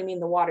necessarily mean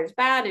the water's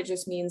bad. It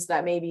just means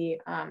that maybe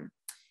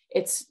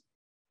it's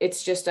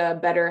just a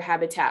better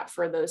habitat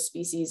for those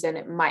species, and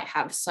it might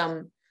have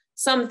some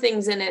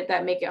things in it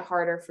that make it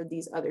harder for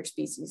these other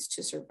species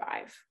to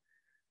survive.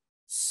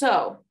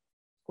 So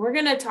we're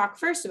going to talk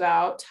first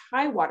about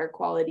high water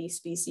quality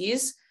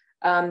species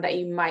that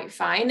you might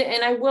find.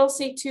 And I will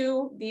say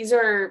too,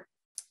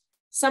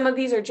 some of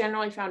these are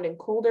generally found in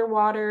colder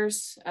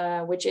waters,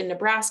 which in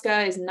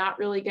Nebraska is not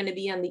really going to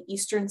be on the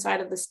eastern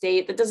side of the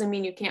state. That doesn't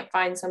mean you can't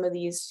find some of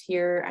these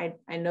here.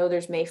 I know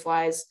there's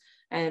mayflies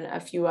and a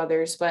few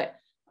others, but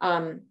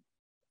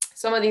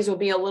some of these will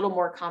be a little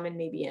more common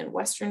maybe in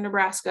western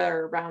Nebraska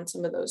or around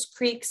some of those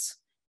creeks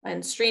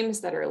and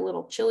streams that are a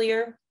little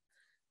chillier.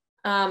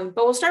 But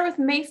we'll start with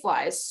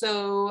mayflies.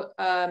 So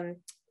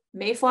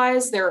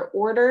mayflies, their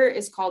order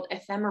is called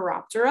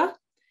Ephemeroptera.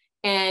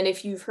 And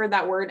if you've heard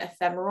that word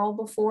ephemeral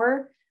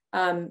before,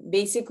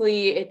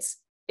 basically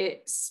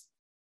it's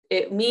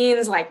it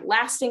means like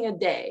lasting a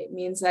day. It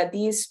means that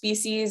these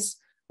species,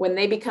 when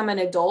they become an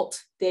adult,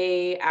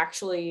 they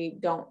actually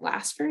don't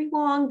last very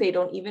long. They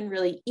don't even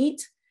really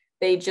eat.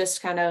 They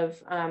just kind of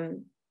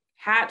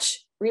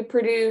hatch,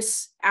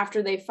 reproduce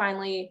after they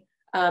finally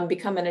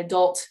become an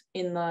adult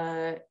in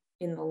the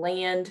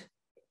land,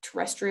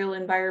 terrestrial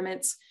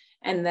environments.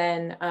 And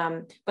then,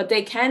 but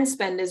they can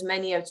spend as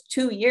many as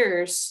 2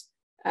 years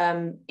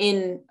in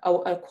an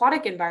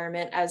aquatic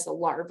environment as a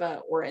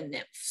larva or a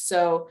nymph.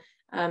 So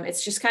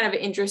it's just kind of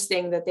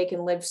interesting that they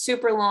can live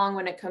super long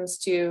when it comes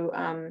to,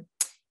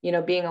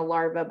 being a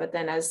larva, but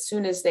then as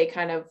soon as they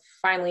kind of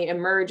finally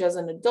emerge as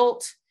an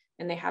adult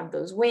and they have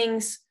those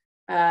wings,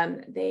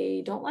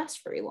 they don't last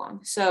very long.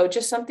 So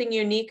just something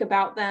unique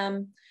about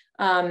them.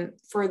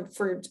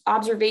 For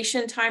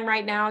observation time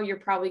right now, you're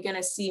probably going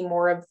to see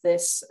more of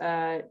this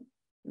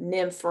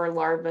nymph or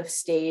larva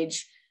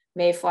stage.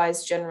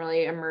 Mayflies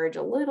generally emerge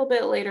a little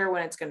bit later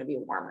when it's going to be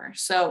warmer.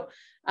 So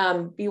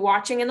be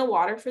watching in the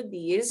water for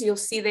these. You'll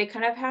see they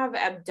kind of have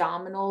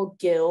abdominal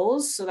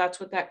gills. So that's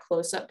what that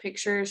close-up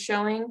picture is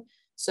showing.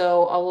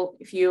 So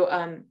if you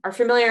are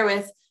familiar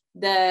with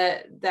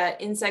the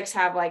insects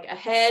have like a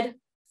head,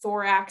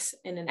 thorax,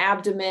 and an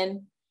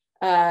abdomen,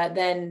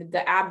 then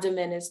the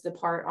abdomen is the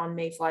part on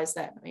mayflies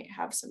that might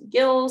have some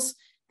gills.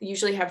 They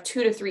usually have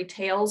 2 to 3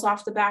 tails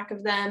off the back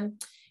of them.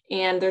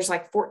 And there's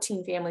like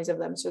 14 families of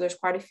them. So there's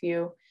quite a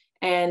few.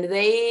 And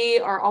they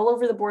are all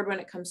over the board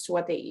when it comes to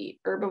what they eat.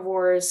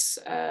 Herbivores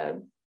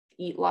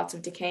eat lots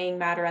of decaying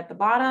matter at the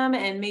bottom,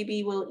 and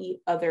maybe will eat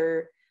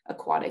other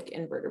aquatic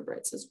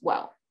invertebrates as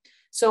well.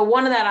 So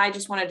one that I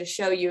just wanted to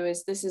show you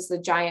is this is the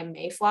giant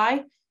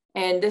mayfly.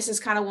 And this is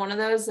kind of one of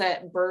those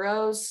that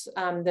burrows.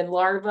 The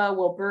larva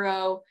will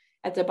burrow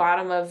at the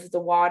bottom of the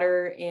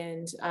water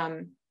and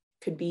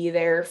could be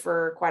there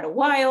for quite a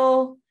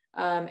while.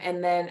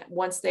 And then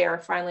once they are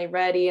finally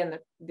ready and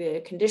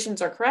the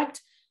conditions are correct,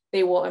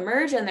 they will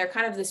emerge, and they're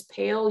kind of this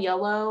pale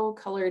yellow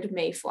colored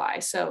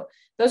mayfly. So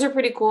those are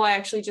pretty cool. I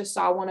actually just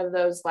saw one of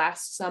those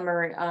last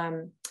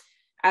summer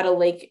at a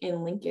lake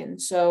in Lincoln.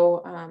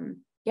 So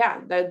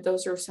yeah,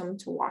 those are some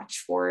to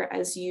watch for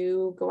as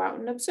you go out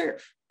and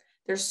observe.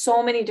 There's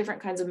so many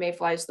different kinds of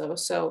mayflies though.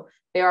 So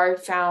they are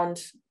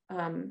found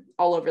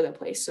all over the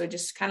place. So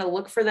just kind of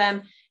look for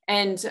them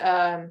and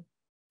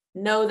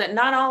know that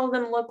not all of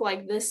them look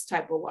like this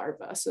type of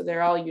larva. So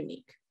they're all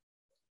unique.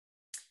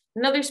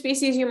 Another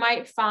species you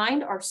might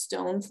find are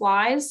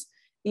stoneflies.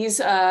 These,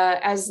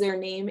 as their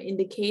name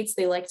indicates,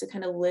 they like to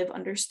kind of live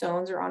under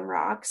stones or on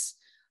rocks.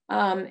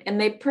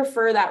 And they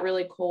prefer that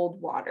really cold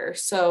water.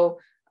 So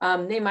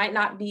they might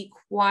not be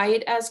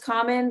quite as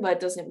common, but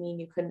doesn't mean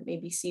you couldn't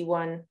maybe see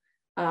one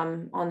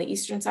on the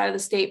eastern side of the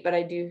state. But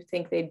I do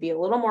think they'd be a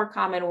little more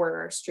common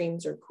where our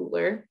streams are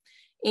cooler.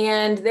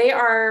 And they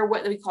are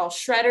what we call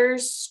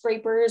shredders,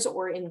 scrapers,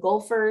 or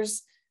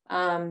engulfers.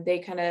 They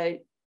kind of,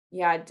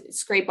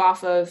 scrape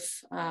off of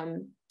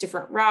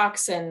different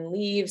rocks and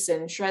leaves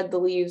and shred the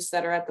leaves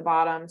that are at the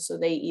bottom. So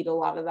they eat a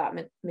lot of that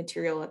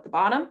material at the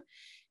bottom.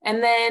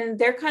 And then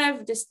they're kind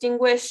of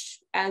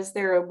distinguished as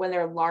when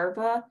they're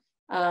larvae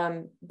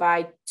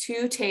by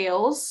 2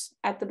 tails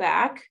at the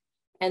back.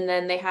 And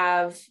then they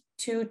have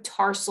 2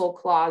 tarsal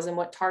claws. And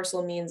what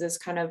tarsal means is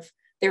kind of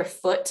their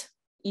foot.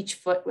 Each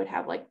foot would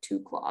have like 2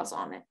 claws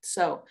on it.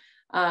 So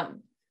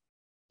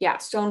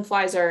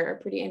stoneflies are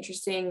pretty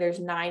interesting. There's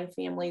 9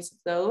 families of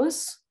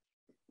those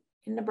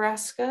in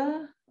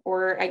Nebraska,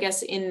 or I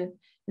guess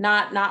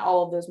not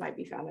all of those might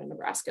be found in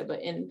Nebraska,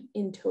 but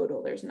in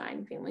total, there's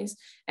 9 families.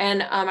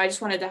 And I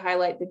just wanted to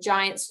highlight the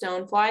giant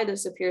stonefly.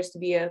 This appears to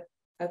be a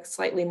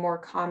slightly more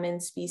common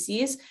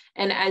species.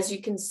 And as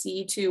you can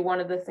see too, one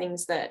of the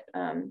things that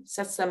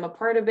sets them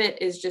apart a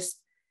bit is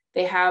just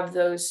they have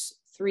those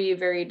 3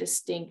 very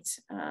distinct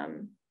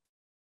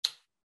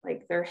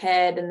like their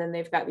head, and then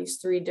they've got these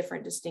 3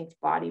 different distinct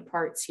body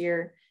parts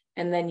here.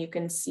 And then you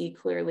can see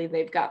clearly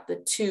they've got the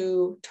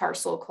 2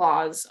 tarsal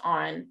claws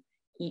on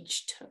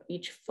each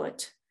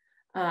foot.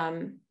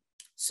 And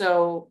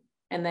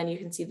then you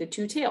can see the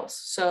 2 tails.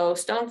 So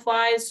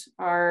stoneflies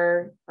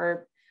are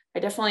I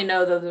definitely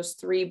know that those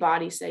 3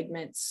 body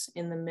segments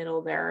in the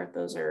middle there,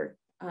 those are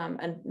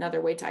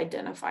another way to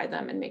identify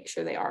them and make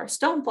sure they are a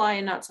stonefly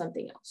and not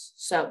something else.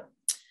 So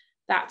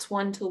that's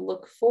one to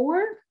look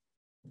for.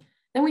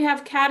 Then we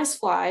have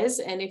caddisflies,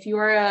 and if you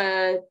are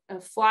a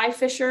fly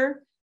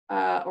fisher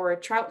or a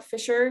trout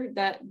fisher,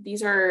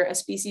 these are a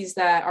species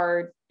that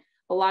are,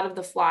 a lot of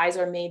the flies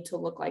are made to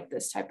look like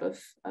this type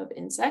of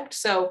insect.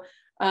 So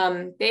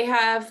they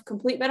have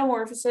complete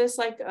metamorphosis,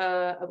 like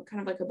kind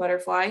of like a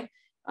butterfly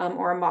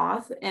or a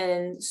moth.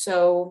 And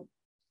so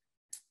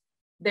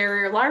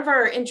their larvae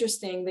are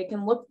interesting. They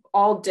can look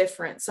all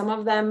different. Some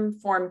of them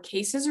form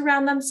cases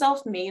around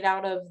themselves made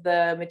out of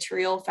the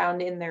material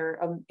found in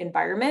their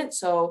environment.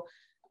 So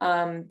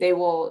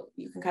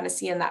you can kind of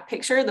see in that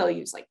picture, they'll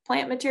use like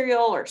plant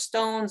material or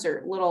stones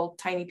or little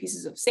tiny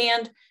pieces of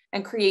sand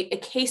and create a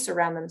case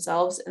around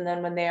themselves. And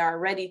then when they are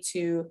ready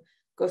to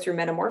go through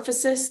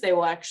metamorphosis, they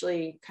will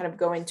actually kind of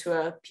go into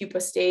a pupa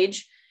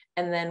stage.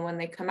 And then when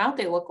they come out,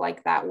 they look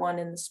like that one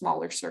in the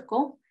smaller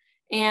circle.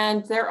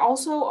 And there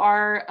also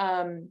are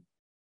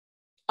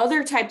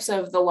other types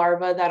of the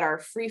larvae that are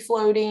free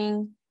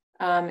floating.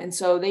 And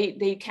so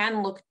they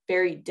can look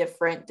very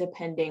different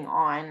depending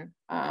on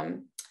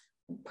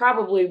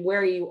probably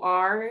where you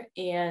are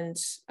and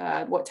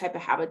what type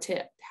of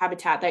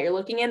habitat that you're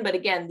looking in. But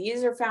again,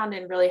 these are found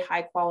in really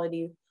high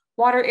quality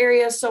water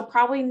areas. So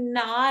probably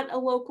not a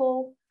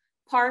local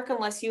park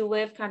unless you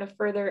live kind of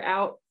further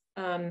out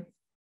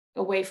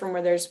away from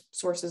where there's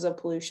sources of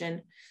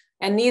pollution.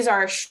 And these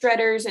are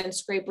shredders and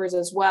scrapers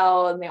as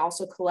well. And they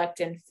also collect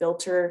and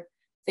filter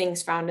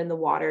things found in the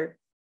water.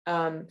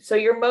 So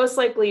you're most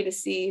likely to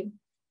see,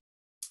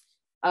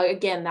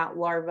 again, that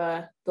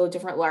larva, the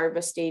different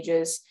larva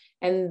stages.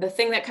 And the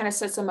thing that kind of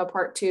sets them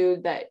apart too,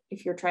 that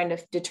if you're trying to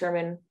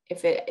determine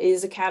if it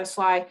is a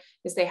caddisfly,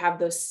 is they have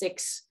those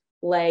 6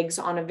 legs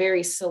on a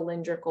very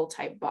cylindrical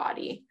type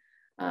body.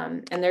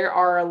 And there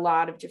are a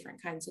lot of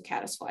different kinds of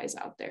caddisflies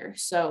out there.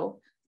 So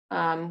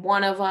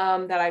one of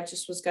them that I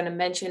just was going to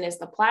mention is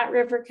the Platte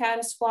River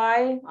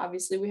caddisfly.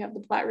 Obviously, we have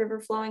the Platte River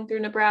flowing through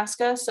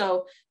Nebraska.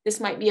 So this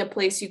might be a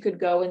place you could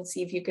go and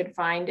see if you could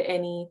find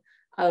any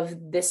of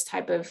this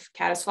type of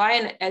caddisfly.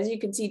 And as you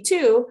can see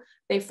too,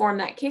 they form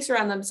that case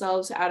around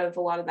themselves out of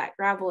a lot of that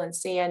gravel and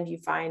sand you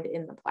find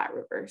in the Platte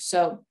River.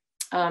 So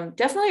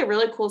definitely a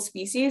really cool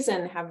species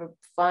and have a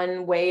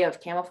fun way of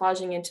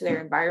camouflaging into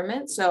their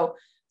environment. So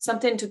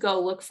something to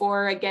go look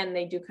for. Again,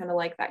 they do kind of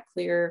like that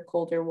clear,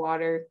 colder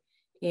water.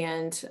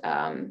 And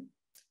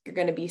you're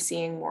going to be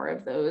seeing more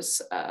of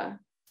those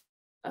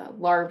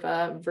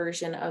larva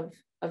version of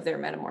their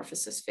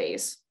metamorphosis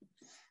phase.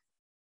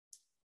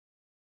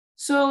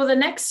 So the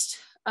next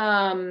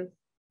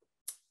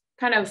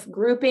kind of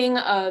grouping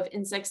of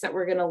insects that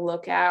we're going to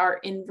look at are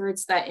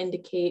inverts that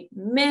indicate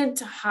mid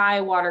to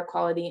high water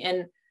quality.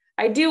 And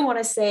I do want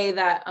to say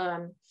that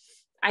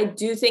I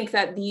do think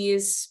that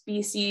these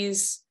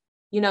species,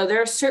 you know,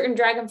 there are certain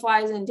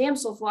dragonflies and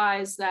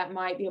damselflies that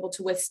might be able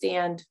to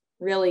withstand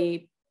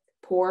really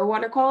poor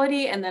water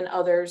quality, and then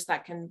others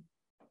that can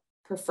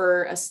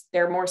prefer,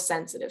 they're more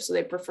sensitive, so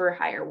they prefer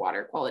higher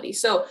water quality.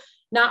 So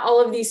not all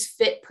of these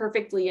fit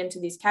perfectly into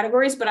these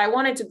categories, but I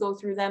wanted to go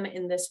through them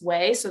in this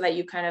way so that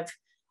you kind of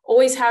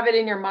always have it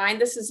in your mind.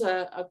 This is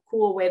a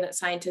cool way that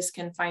scientists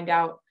can find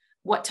out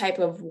what type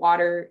of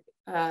water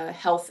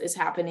health is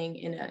happening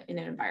in an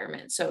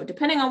environment. So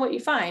depending on what you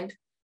find,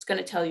 it's going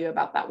to tell you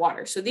about that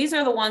water. So these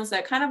are the ones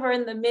that kind of are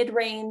in the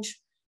mid-range.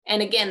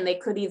 And again, they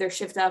could either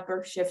shift up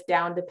or shift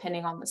down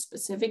depending on the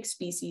specific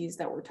species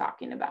that we're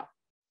talking about.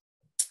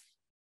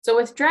 So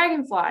with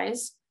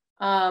dragonflies,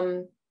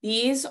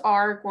 these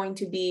are going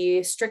to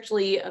be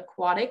strictly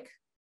aquatic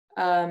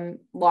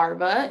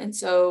larvae. And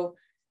so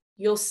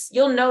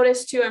you'll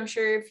notice too, I'm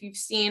sure if you've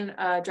seen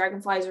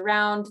dragonflies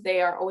around,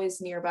 they are always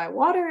nearby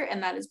water.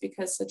 And that is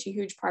because such a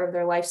huge part of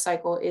their life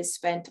cycle is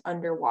spent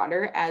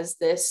underwater as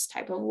this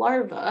type of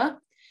larva.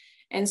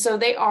 And so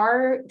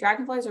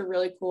dragonflies are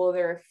really cool.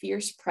 They're a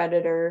fierce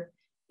predator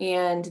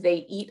and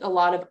they eat a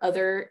lot of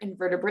other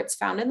invertebrates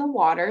found in the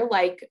water,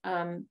 like,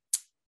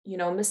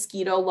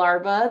 mosquito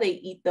larvae. They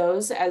eat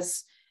those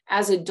as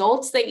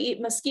adults, they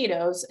eat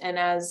mosquitoes. And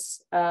as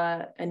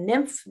a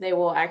nymph, they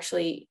will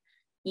actually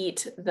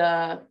eat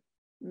the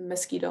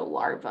mosquito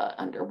larva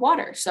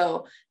underwater.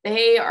 So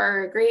they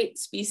are a great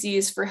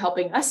species for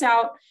helping us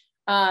out.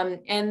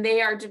 And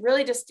they are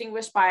really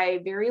distinguished by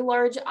very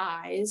large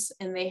eyes,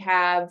 and they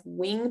have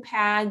wing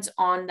pads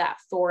on that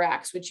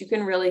thorax, which you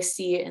can really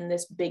see in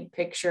this big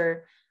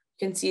picture.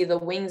 You can see the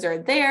wings are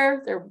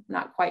there. They're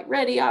not quite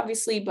ready,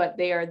 obviously, but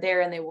they are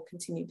there and they will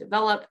continue to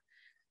develop.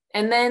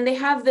 And then they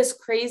have this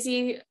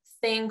crazy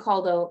thing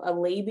called a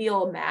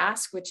labial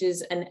mask, which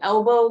is an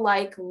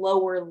elbow-like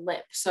lower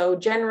lip. So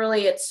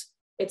generally it's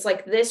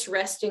like this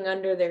resting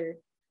under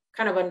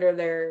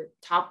their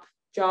top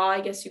jaw,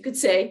 I guess you could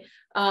say.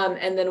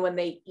 And then when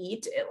they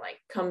eat, it like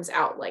comes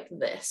out like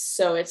this.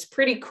 So it's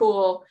pretty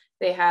cool.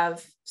 They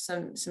have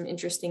some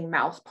interesting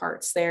mouth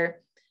parts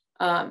there,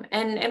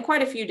 and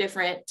quite a few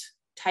different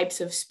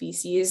types of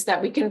species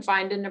that we can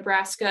find in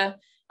Nebraska.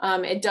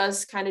 It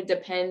does kind of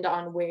depend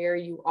on where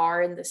you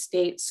are in the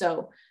state.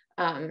 So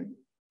I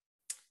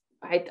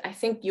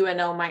think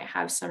UNO might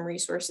have some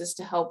resources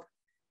to help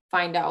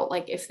find out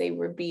like if they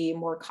would be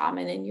more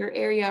common in your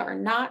area or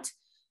not.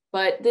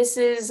 But this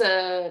is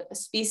a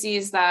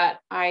species that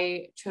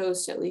I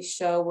chose to at least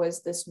show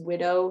was this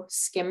widow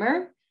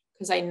skimmer,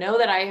 because I know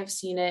that I have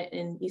seen it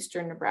in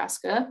eastern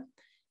Nebraska.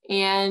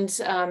 And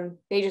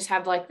they just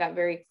have like that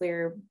very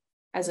clear,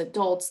 as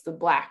adults, the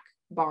black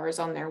bars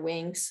on their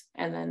wings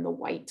and then the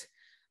white,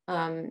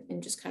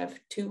 and just kind of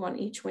 2 on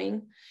each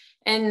wing.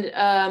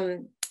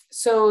 And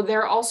so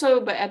they're also,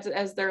 but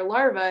as their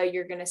larvae,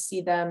 you're going to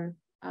see them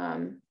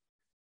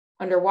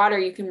underwater.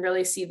 You can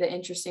really see the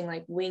interesting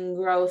like wing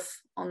growth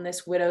on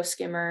this widow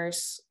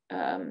skimmer's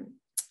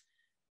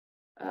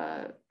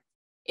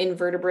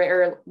invertebrate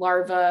or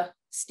larva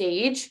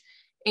stage.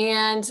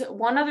 And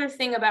one other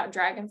thing about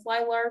dragonfly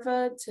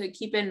larvae to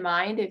keep in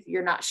mind, if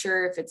you're not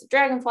sure if it's a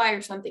dragonfly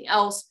or something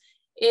else,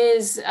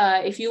 is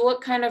if you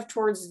look kind of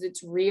towards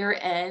its rear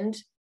end,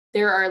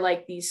 there are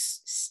like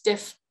these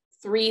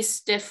three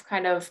stiff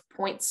kind of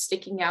points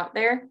sticking out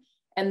there.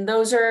 And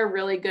those are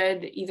really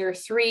good, either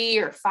 3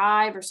 or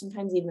 5, or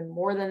sometimes even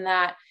more than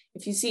that.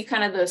 If you see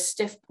kind of those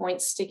stiff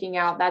points sticking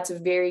out, that's a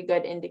very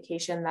good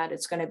indication that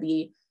it's going to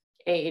be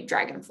a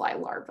dragonfly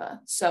larva.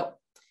 So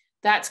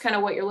that's kind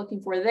of what you're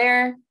looking for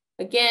there.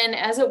 Again,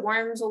 as it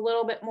warms a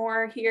little bit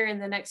more here in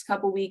the next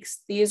couple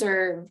weeks, these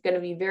are going to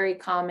be very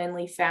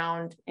commonly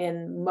found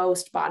in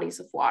most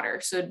bodies of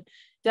water. So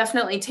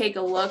definitely take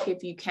a look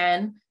if you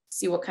can,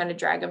 see what kind of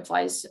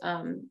dragonflies,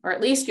 or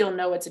at least you'll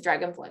know it's a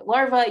dragonfly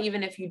larva,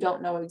 even if you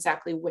don't know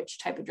exactly which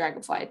type of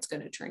dragonfly it's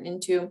going to turn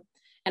into.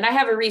 And I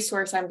have a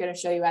resource I'm going to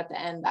show you at the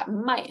end that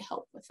might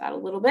help with that a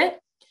little bit.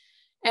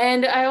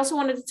 And I also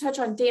wanted to touch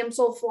on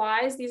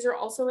damselflies. These are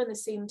also in the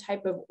same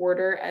type of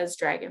order as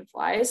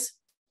dragonflies.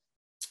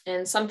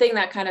 And something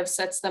that kind of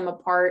sets them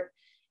apart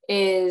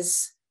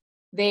is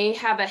they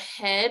have a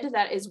head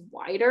that is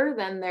wider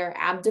than their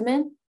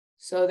abdomen.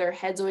 So their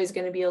head's always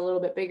going to be a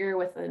little bit bigger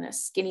with a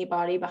skinny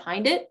body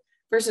behind it,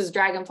 versus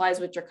dragonflies,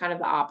 which are kind of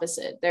the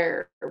opposite.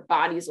 Their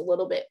body's a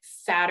little bit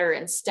fatter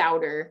and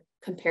stouter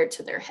compared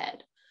to their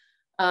head.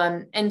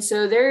 And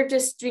so they're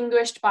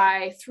distinguished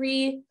by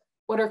 3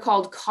 what are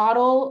called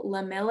caudal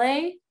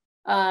lamellae.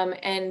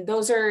 And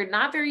those are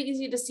not very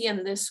easy to see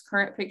in this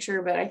current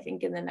picture, but I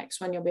think in the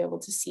next one you'll be able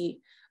to see.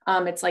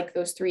 It's like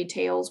those 3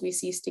 tails we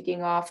see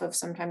sticking off of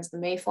sometimes the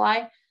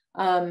mayfly.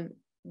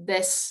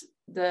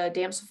 The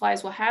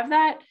damselflies will have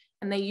that,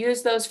 and they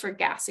use those for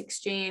gas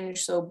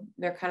exchange. So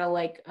they're kind of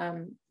like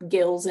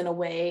gills in a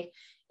way.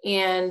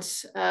 And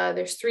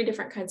there's 3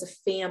 different kinds of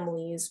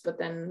families, but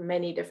then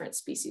many different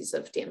species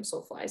of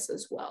damselflies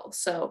as well.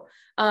 So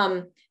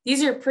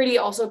these are pretty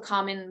also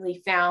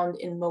commonly found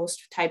in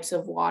most types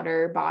of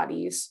water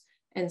bodies.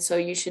 And so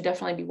you should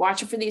definitely be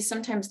watching for these.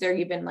 Sometimes they're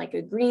even like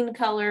a green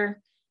color.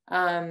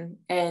 And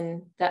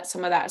that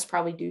some of that is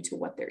probably due to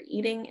what they're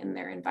eating in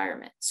their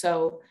environment.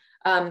 So,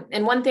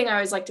 and one thing I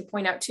always like to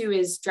point out too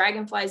is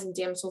dragonflies and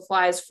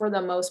damselflies, for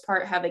the most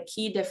part, have a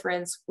key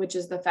difference, which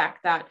is the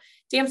fact that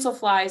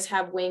damselflies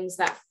have wings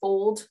that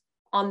fold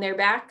on their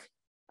back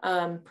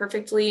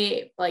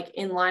perfectly, like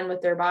in line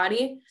with their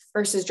body,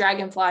 versus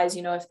dragonflies,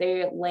 you know, if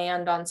they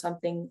land on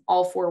something,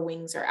 all 4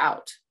 wings are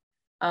out.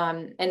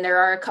 And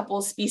there are a couple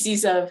of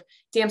species of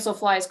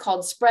damselflies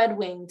called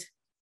spread-winged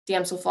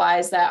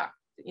damselflies that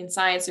in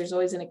science, there's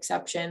always an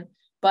exception.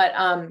 But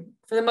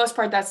for the most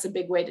part, that's the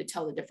big way to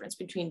tell the difference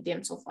between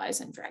damselflies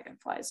and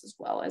dragonflies, as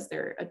well as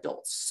their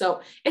adults.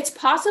 So it's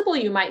possible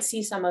you might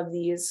see some of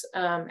these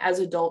as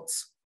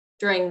adults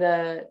during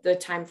the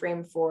time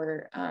frame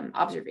for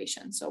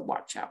observation. So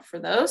watch out for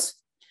those.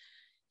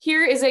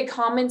 Here is a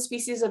common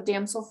species of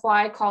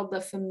damselfly called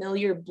the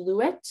familiar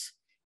bluet.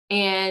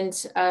 And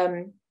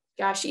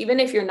gosh,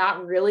 even if you're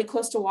not really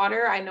close to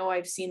water, I know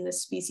I've seen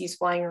this species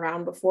flying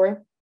around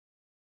before.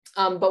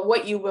 But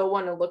what you will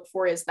want to look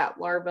for is that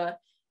larva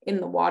in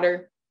the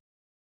water.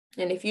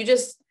 And if you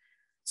just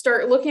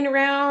start looking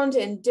around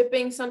and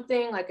dipping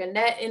something like a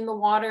net in the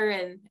water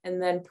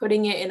and then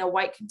putting it in a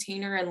white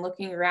container and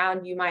looking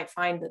around, you might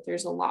find that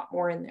there's a lot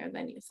more in there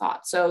than you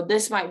thought. So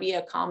this might be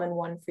a common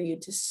one for you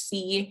to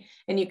see.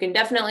 And you can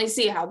definitely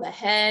see how the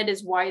head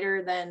is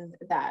wider than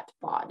that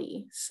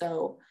body.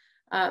 So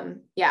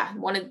yeah,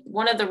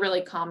 one of the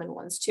really common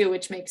ones too,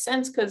 which makes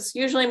sense because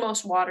usually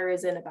most water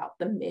is in about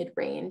the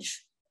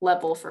mid-range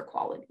level for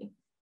quality.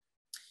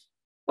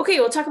 Okay,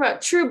 we'll talk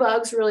about true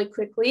bugs really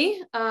quickly.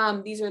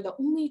 These are the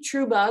only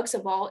true bugs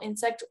of all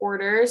insect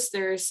orders.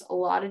 There's a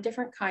lot of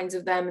different kinds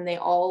of them, and they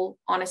all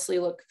honestly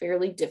look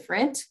fairly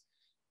different.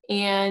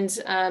 And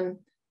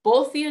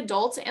both the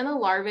adults and the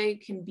larvae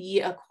can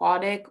be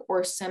aquatic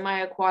or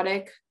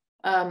semi-aquatic.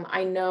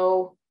 I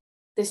know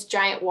this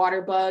giant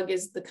water bug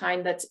is the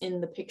kind that's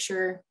in the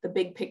picture, the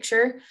big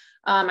picture.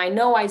 I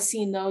know I've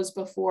seen those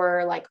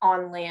before, like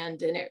on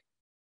land, and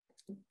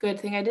good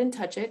thing I didn't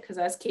touch it because,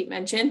 as Kate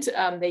mentioned,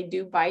 they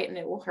do bite and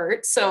it will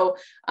hurt. So,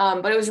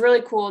 but it was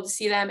really cool to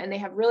see them, and they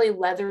have really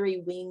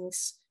leathery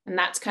wings, and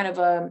that's kind of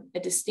a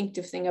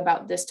distinctive thing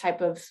about this type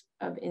of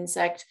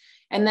insect.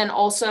 And then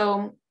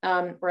also,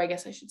 or I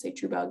guess I should say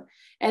true bug.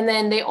 And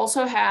then they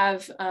also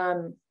have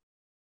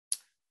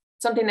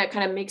something that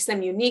kind of makes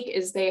them unique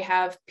is they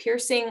have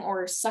piercing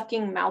or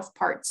sucking mouth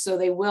parts. So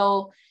they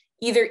will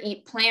either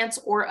eat plants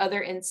or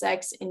other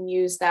insects and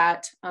use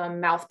that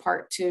mouth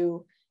part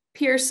to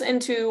pierce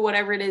into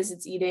whatever it is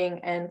it's eating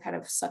and kind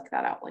of suck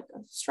that out like a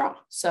straw.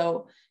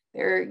 So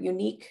they're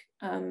unique.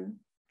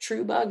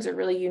 True bugs are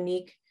really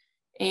unique.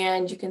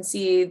 And you can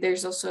see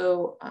there's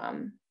also,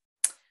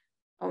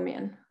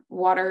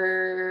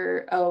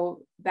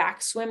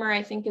 back swimmer,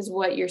 I think is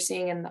what you're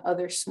seeing in the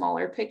other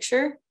smaller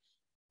picture.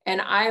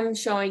 And I'm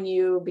showing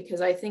you because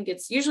I think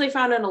it's usually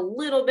found in a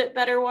little bit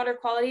better water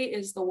quality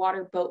is the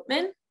water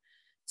boatman.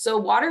 So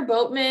water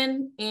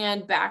boatmen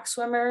and back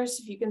swimmers,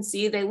 if you can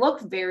see, they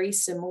look very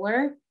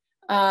similar.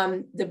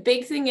 The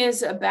big thing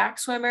is a back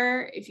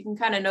swimmer, if you can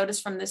kind of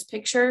notice from this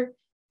picture,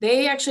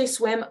 they actually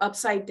swim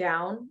upside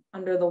down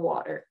under the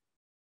water.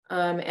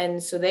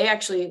 And so they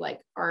actually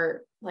like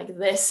are like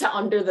this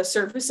under the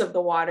surface of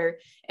the water,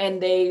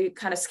 and they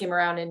kind of skim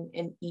around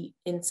and eat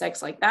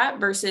insects like that,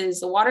 versus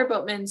the water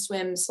boatman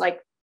swims like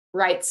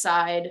right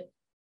side.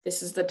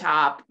 This is the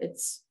top.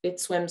 It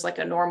swims like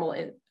a normal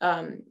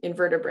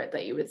invertebrate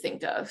that you would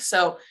think of.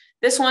 So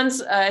this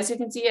one's, as you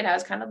can see, it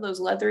has kind of those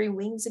leathery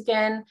wings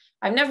again.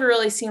 I've never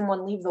really seen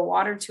one leave the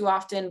water too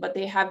often, but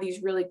they have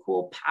these really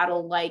cool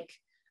paddle-like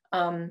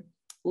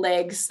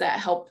legs that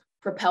help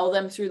propel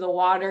them through the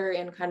water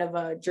in kind of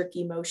a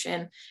jerky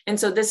motion. And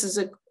so this is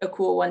a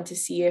cool one to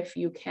see if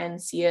you can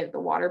see it. The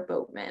water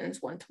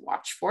boatman's one to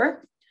watch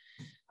for.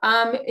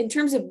 In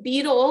terms of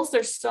beetles,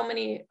 there's so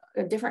many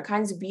different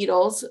kinds of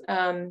beetles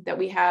that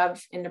we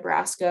have in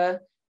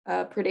Nebraska.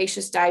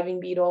 Predaceous diving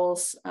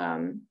beetles,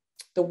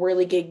 the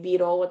whirligig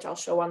beetle, which I'll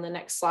show on the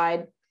next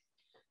slide.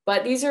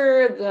 But these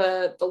are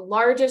the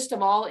largest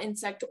of all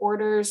insect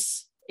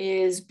orders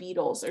is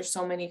beetles. There's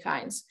so many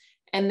kinds.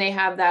 And they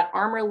have that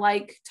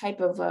armor-like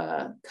type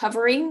of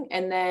covering.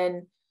 And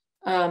then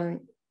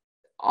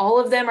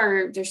all of them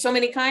there's so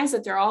many kinds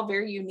that they're all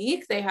very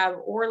unique. They have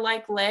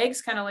oar-like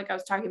legs, kind of like I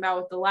was talking about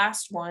with the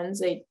last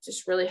ones. They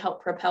just really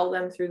help propel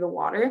them through the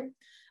water.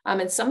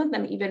 And some of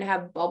them even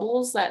have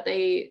bubbles that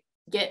they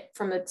get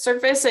from the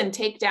surface and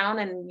take down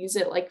and use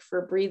it like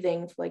for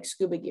breathing, like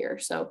scuba gear.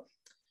 So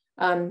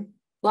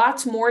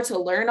lots more to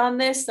learn on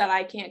this that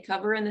I can't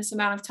cover in this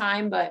amount of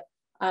time, but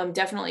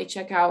definitely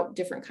check out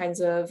different kinds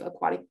of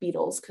aquatic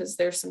beetles because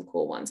there's some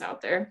cool ones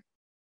out there.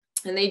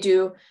 And they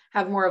do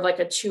have more of like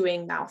a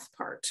chewing mouth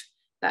part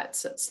that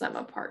sets them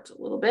apart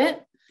a little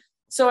bit.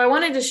 So I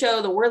wanted to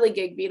show the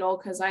whirligig beetle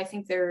because I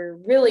think they're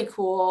really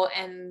cool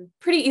and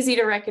pretty easy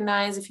to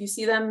recognize. If you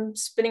see them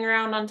spinning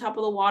around on top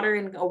of the water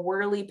in a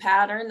whirly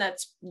pattern,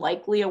 that's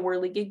likely a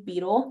whirligig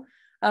beetle.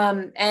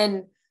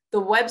 And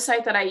the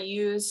website that I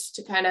use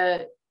to kind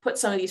of put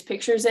some of these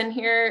pictures in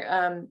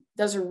here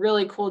does a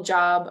really cool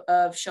job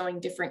of showing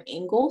different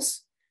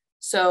angles.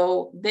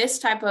 So this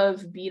type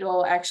of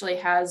beetle actually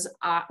has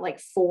like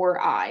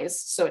 4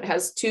 eyes. So it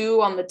has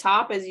 2 on the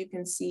top, as you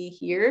can see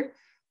here,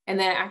 and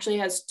then it actually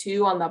has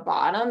 2 on the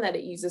bottom that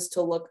it uses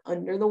to look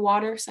under the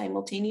water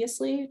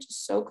simultaneously, which is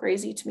so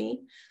crazy to me.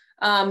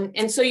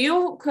 And so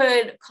you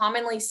could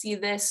commonly see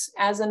this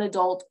as an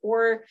adult,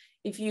 or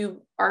if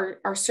you are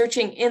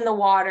searching in the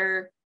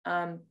water,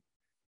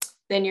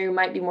 then you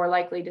might be more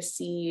likely to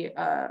see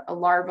a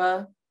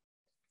larva.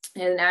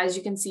 And as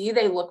you can see,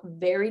 they look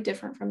very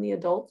different from the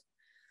adult,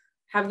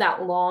 have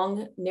that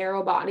long,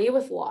 narrow body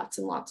with lots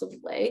and lots of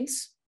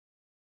legs.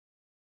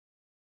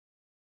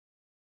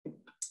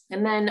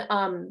 And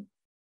then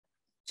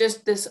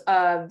just this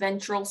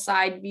ventral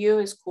side view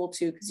is cool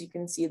too, because you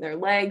can see their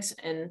legs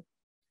and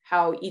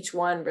how each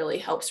one really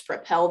helps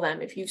propel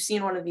them. If you've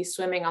seen one of these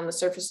swimming on the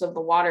surface of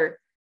the water,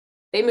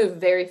 they move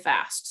very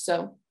fast.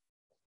 So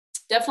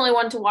definitely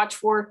one to watch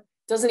for.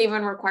 Doesn't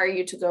even require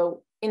you to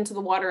go into the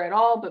water at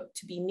all, but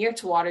to be near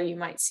to water, you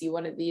might see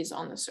one of these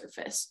on the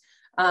surface.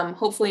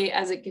 Hopefully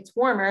as it gets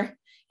warmer,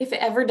 if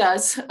it ever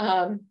does,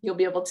 you'll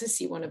be able to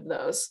see one of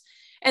those.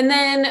 And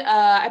then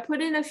I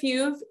put in a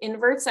few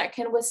inverts that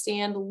can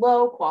withstand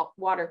low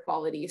water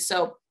quality.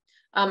 So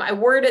I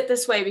word it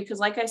this way because,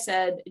 like I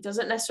said, it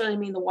doesn't necessarily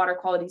mean the water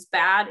quality is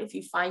bad if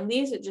you find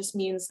these. It just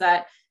means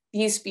that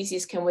these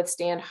species can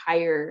withstand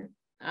higher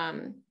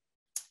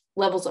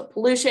levels of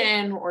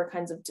pollution or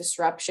kinds of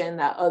disruption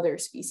that other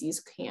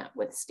species can't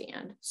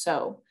withstand.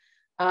 So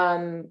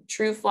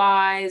true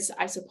flies,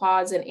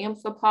 isopods, and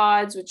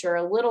amphipods, which are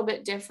a little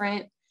bit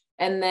different,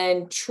 and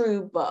then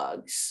true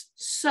bugs.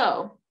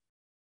 So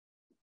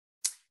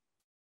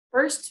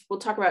first, we'll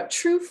talk about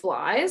true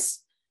flies,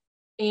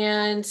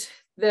 and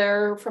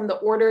they're from the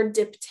order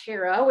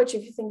Diptera, which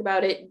if you think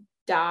about it,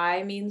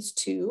 di means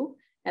 2,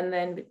 and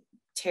then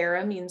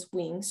ptera means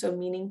wing, so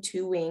meaning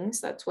 2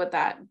 wings. That's what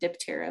that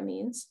Diptera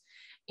means.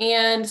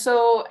 And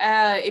so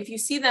if you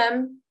see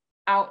them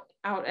out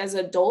as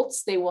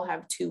adults, they will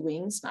have 2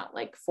 wings, not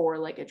like 4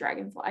 like a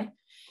dragonfly.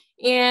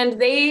 And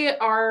they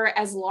are,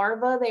 as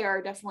larvae, they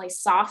are definitely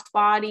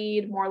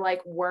soft-bodied, more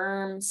like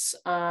worms.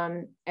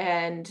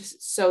 And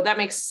so that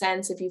makes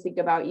sense if you think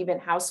about even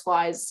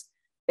houseflies,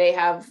 they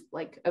have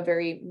like a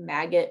very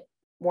maggot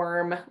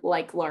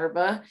worm-like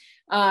larva.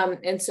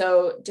 And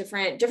so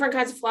different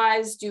kinds of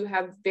flies do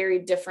have very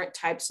different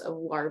types of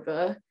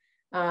larvae.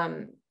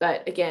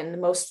 But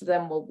again, most of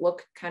them will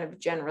look kind of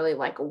generally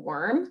like a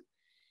worm.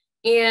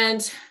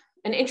 And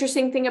an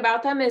interesting thing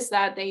about them is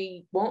that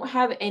they won't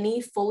have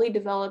any fully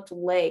developed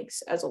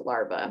legs as a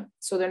larva.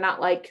 So they're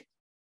not like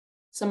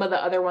some of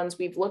the other ones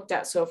we've looked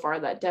at so far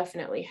that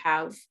definitely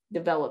have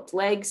developed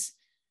legs.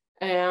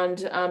 And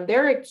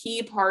they're a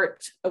key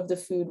part of the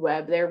food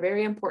web. They're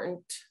very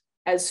important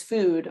as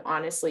food,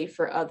 honestly,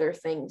 for other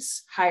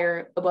things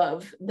higher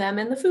above them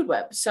in the food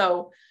web.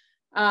 So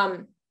I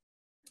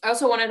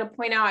also wanted to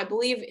point out, I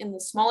believe in the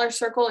smaller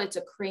circle, it's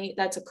a crane,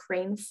 that's a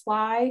crane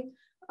fly,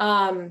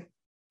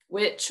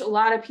 which a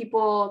lot of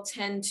people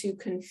tend to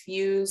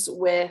confuse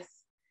with,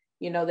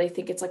 they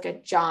think it's like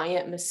a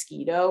giant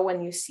mosquito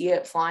when you see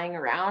it flying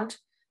around.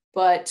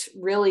 but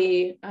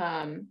really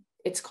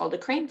it's called a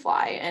crane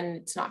fly and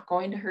it's not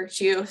going to hurt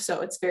you.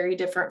 So it's very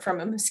different from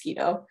a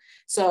mosquito.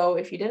 So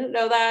if you didn't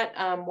know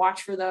that,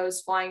 watch for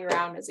those flying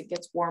around as it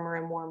gets warmer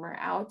and warmer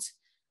out.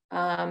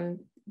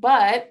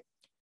 But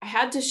I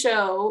had to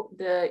show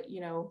the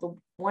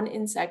one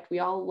insect we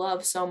all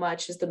love so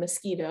much is the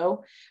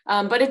mosquito.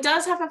 But it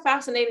does have a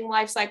fascinating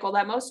life cycle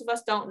that most of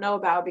us don't know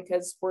about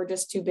because we're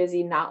just too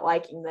busy not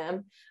liking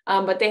them.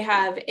 But they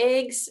have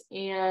eggs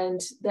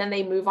and then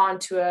they move on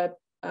to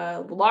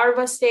a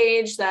larva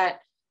stage that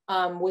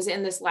was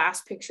in this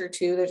last picture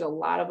too. There's a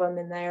lot of them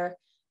in there.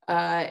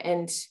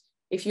 And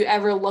if you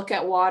ever look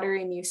at water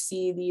and you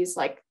see these,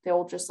 like,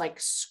 they'll just like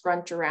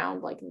scrunch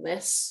around like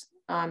this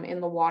in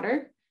the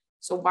water.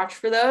 So watch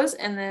for those.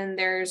 And then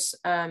there's,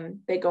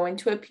 they go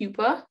into a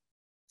pupa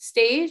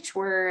stage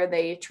where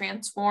they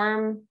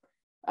transform,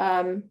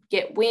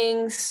 get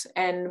wings.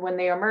 And when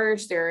they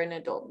emerge, they're an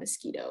adult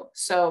mosquito.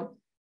 So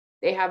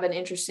they have an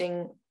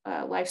interesting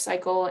life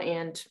cycle.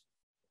 And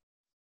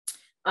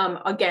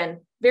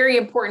again, very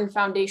important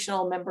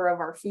foundational member of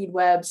our food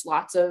webs.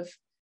 Lots of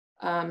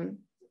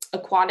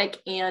aquatic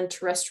and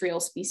terrestrial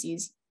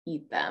species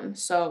eat them.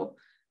 So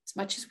as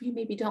much as we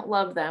maybe don't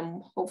love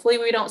them, hopefully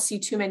we don't see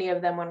too many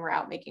of them when we're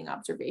out making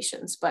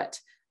observations, but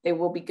they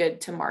will be good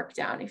to mark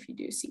down if you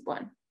do see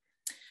one.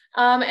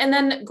 And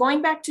then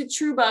going back to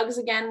true bugs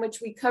again,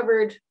 which we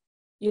covered,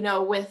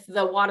 with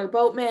the water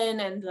boatman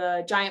and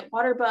the giant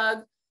water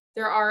bug,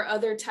 there are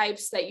other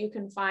types that you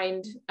can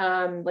find.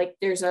 Like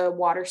there's a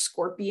water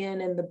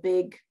scorpion in the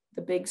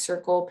big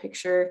circle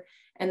picture.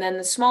 And then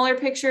the smaller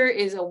picture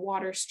is a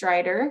water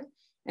strider.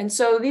 And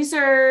so these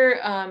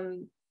are,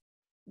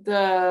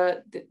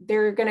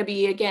 they're going to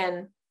be,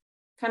 again,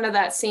 kind of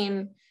that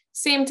same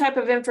type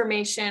of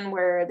information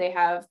where they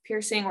have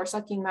piercing or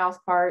sucking mouth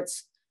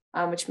parts,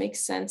 which makes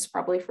sense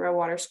probably for a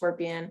water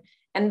scorpion.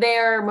 And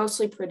they're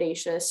mostly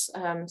predaceous.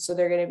 So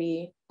they're going to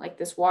be like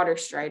this water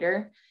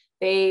strider.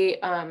 They,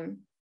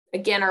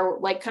 again, are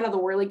like kind of the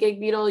whirligig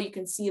beetle. You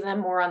can see them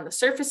more on the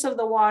surface of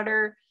the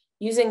water,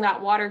 using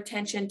that water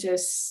tension to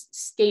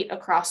skate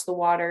across the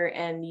water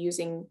and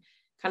using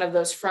kind of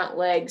those front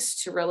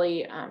legs to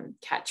really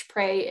catch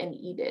prey and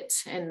eat it.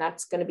 And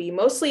that's going to be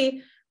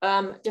mostly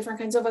different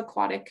kinds of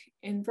aquatic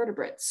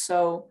invertebrates.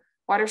 So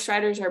water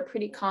striders are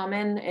pretty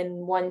common and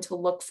one to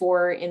look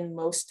for in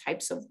most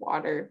types of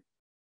water.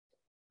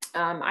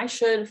 I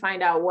should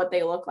find out what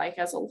they look like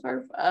as a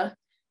larva,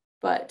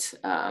 but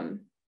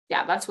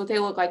yeah, that's what they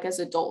look like as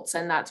adults.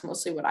 And that's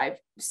mostly what I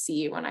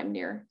see when I'm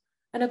near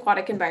an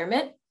aquatic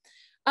environment.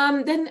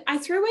 Then I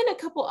threw in a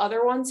couple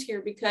other ones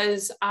here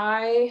because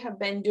I have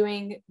been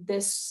doing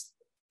this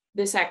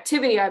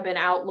activity. I've been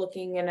out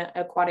looking in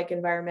aquatic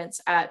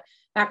environments at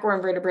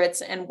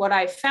macroinvertebrates. And what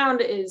I found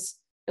is,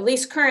 at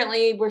least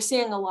currently, we're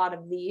seeing a lot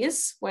of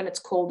these when it's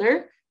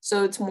colder.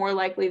 So it's more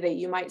likely that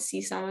you might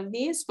see some of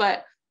these,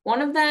 but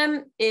one of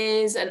them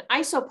is an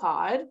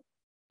isopod.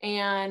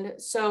 And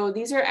so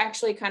these are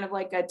actually kind of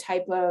like a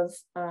type of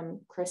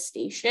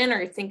crustacean,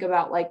 or think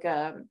about like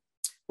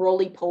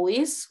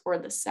roly-polies or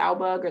the sow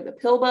bug or the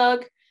pill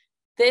bug.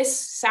 This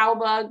sow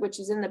bug, which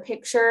is in the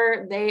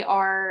picture, they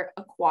are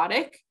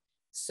aquatic.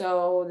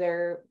 So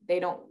they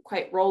don't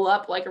quite roll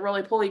up like a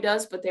roly-poly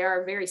does, but they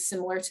are very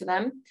similar to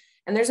them.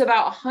 And there's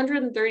about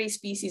 130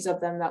 species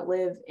of them that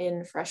live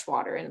in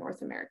freshwater in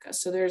North America.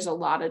 So there's a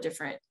lot of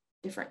different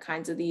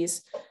kinds of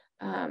these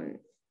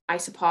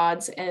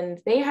isopods, and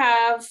they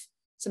have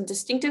some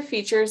distinctive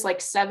features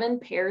like 7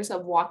 pairs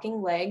of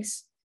walking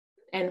legs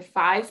and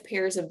 5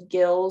 pairs of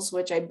gills,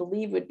 which I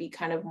believe would be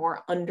kind of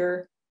more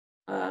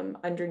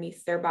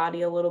underneath their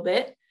body a little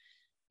bit.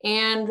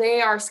 And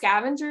they are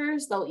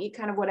scavengers. They'll eat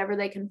kind of whatever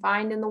they can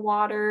find in the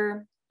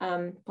water,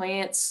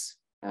 plants,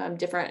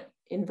 different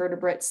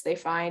invertebrates they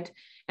find.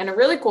 And a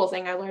really cool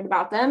thing I learned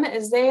about them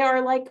is they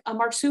are like a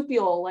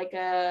marsupial, like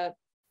a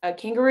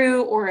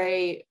kangaroo or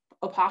a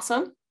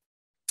opossum.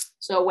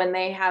 So when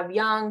they have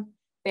young,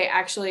 they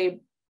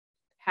actually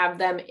have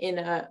them in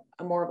a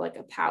more of like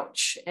a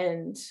pouch,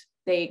 and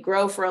they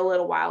grow for a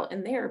little while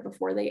in there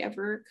before they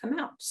ever come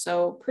out.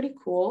 So pretty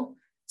cool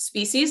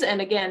species.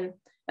 And again,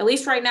 at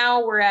least right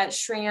now we're at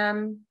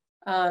Schramm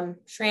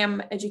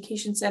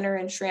Education Center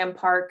in Schramm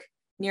Park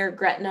near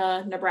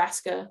Gretna,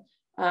 Nebraska.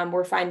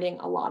 We're finding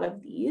a lot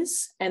of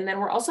these. And then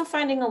we're also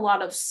finding a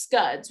lot of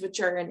scuds, which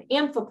are an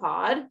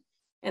amphipod,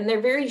 and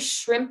they're very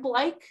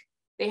shrimp-like.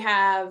 They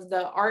have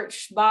the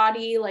arched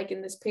body, like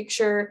in this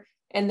picture,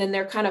 and then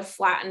they're kind of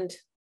flattened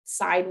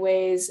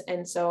sideways.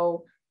 And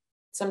so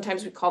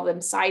sometimes we call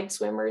them side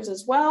swimmers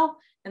as well.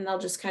 And they'll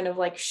just kind of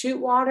like shoot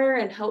water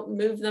and help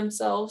move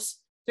themselves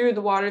through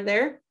the water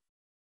there.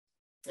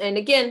 And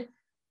again,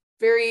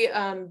 very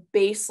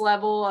base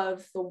level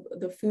of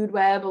the food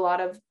web. A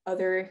lot of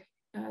other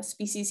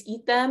species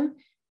eat them.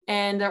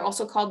 And they're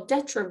also called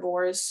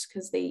detrivores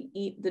because they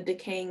eat the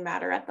decaying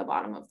matter at the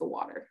bottom of the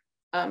water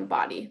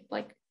body,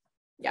 like,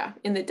 yeah,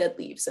 in the dead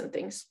leaves and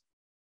things.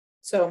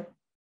 So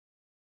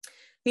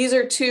these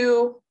are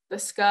 2, the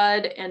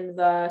scud and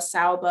the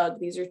sow bug.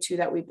 These are 2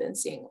 that we've been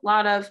seeing a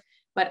lot of.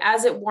 but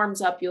as it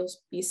warms up, you'll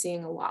be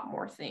seeing a lot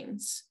more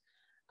things.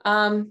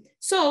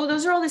 So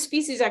those are all the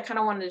species I kind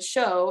of wanted to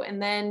show.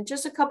 And then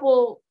just a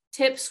couple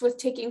tips with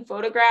taking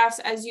photographs.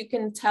 As you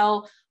can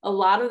tell, a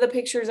lot of the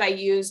pictures I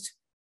used,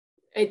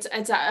 it's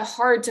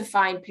hard to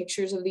find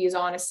pictures of these,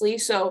 honestly.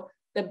 So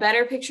the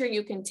better picture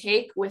you can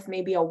take with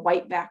maybe a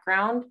white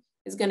background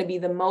is going to be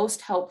the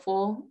most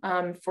helpful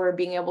for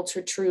being able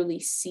to truly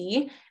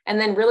see. And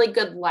then really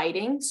good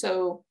lighting.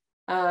 So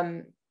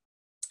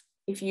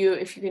if you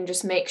can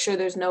just make sure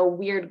there's no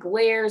weird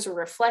glares or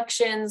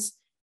reflections,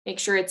 make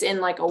sure it's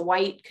in like a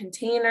white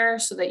container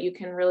so that you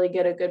can really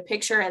get a good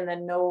picture, and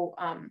then no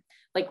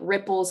like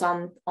ripples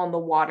on the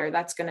water.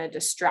 That's going to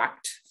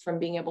distract from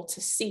being able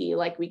to see,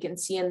 like we can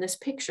see in this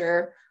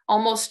picture,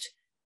 almost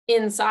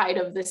inside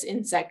of this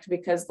insect,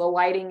 because the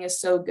lighting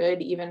is so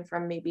good, even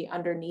from maybe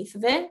underneath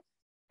of it.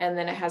 And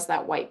then it has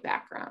that white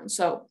background.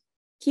 So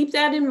keep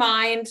that in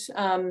mind.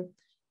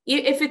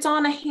 If it's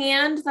on a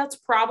hand, that's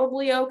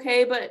probably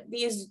okay, but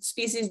these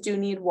species do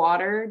need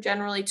water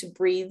generally to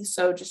breathe.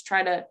 So just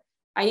try to,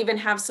 I even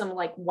have some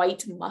like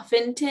white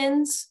muffin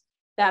tins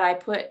that I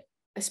put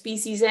a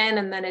species in,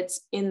 and then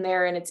it's in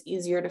there and it's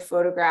easier to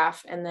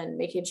photograph, and then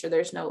making sure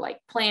there's no like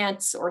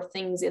plants or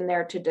things in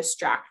there to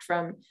distract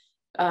from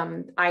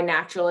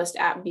iNaturalist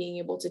app being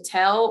able to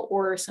tell,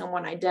 or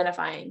someone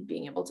identifying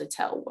being able to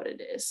tell what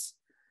it is.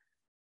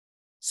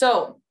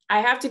 So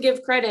I have to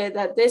give credit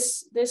that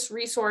this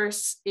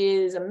resource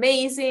is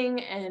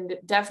amazing and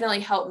definitely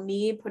helped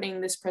me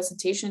putting this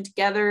presentation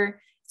together.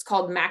 It's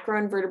called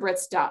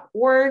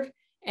macroinvertebrates.org.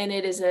 And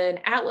it is an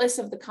atlas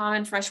of the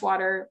common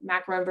freshwater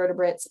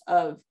macroinvertebrates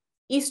of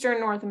Eastern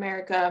North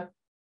America.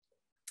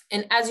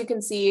 And as you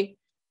can see,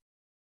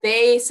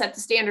 they set the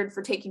standard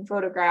for taking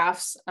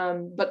photographs,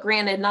 but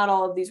granted, not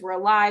all of these were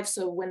alive.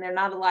 So when they're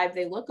not alive,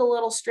 they look a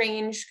little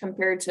strange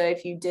compared to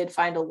if you did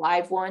find a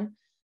live one.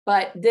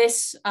 But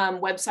this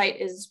website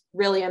is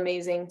really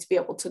amazing to be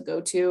able to go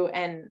to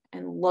and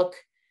look.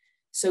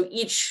 So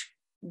each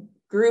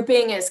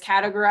grouping is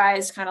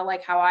categorized kind of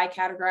like how I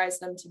categorize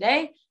them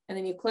today. And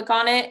then you click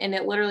on it and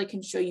it literally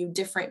can show you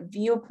different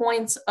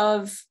viewpoints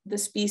of the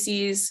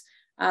species.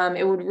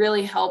 It would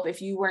really help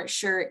if you weren't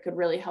sure. It could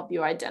really help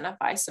you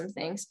identify some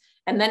things.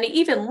 And then it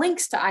even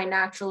links to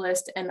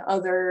iNaturalist and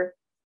other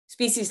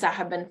species that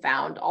have been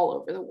found all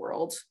over the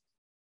world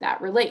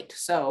that relate.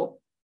 So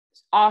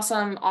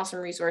awesome, awesome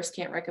resource.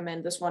 Can't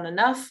recommend this one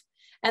enough.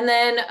 And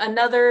then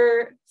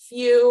another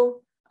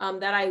few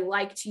that I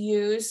like to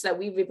use that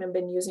we've even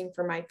been using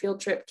for my field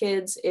trip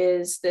kids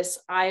is this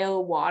Io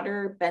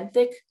water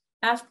benthic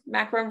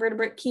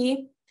macroinvertebrate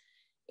key.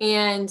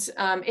 And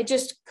it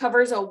just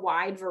covers a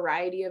wide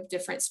variety of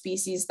different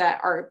species that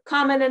are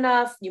common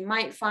enough. You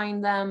might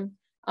find them.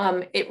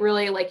 It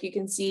really, like you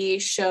can see,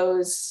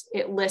 shows,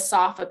 it lists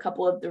off a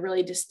couple of the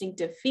really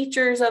distinctive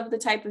features of the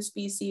type of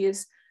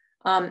species.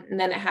 And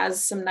then it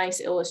has some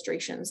nice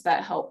illustrations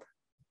that help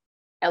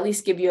at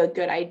least give you a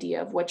good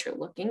idea of what you're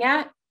looking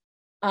at.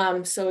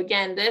 So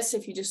again, this,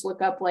 if you just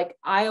look up like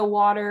Io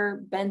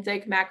water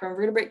benthic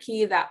macroinvertebrate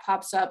key, that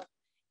pops up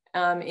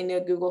in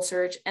a Google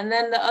search. And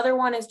then the other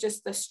one is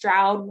just the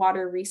Stroud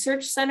Water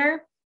Research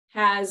Center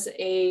has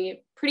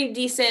a pretty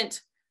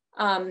decent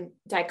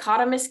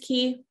dichotomous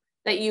key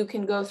that you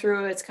can go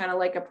through. It's kind of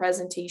like a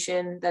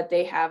presentation that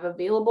they have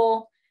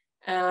available.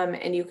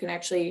 And you can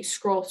actually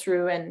scroll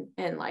through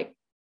and like,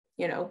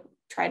 you know,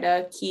 try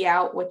to key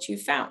out what you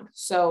found.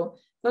 So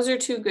those are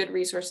two good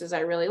resources I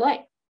really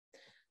like.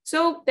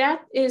 So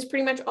that is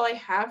pretty much all I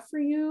have for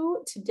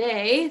you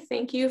today.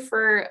 Thank you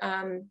for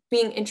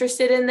being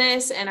interested in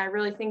this. And I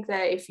really think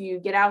that if you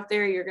get out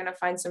there, you're going to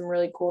find some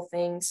really cool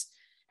things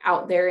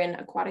out there in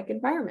aquatic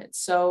environments.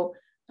 So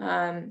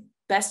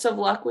best of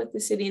luck with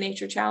the City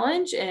Nature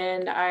Challenge.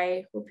 And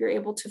I hope you're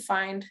able to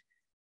find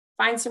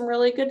some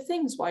really good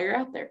things while you're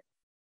out there.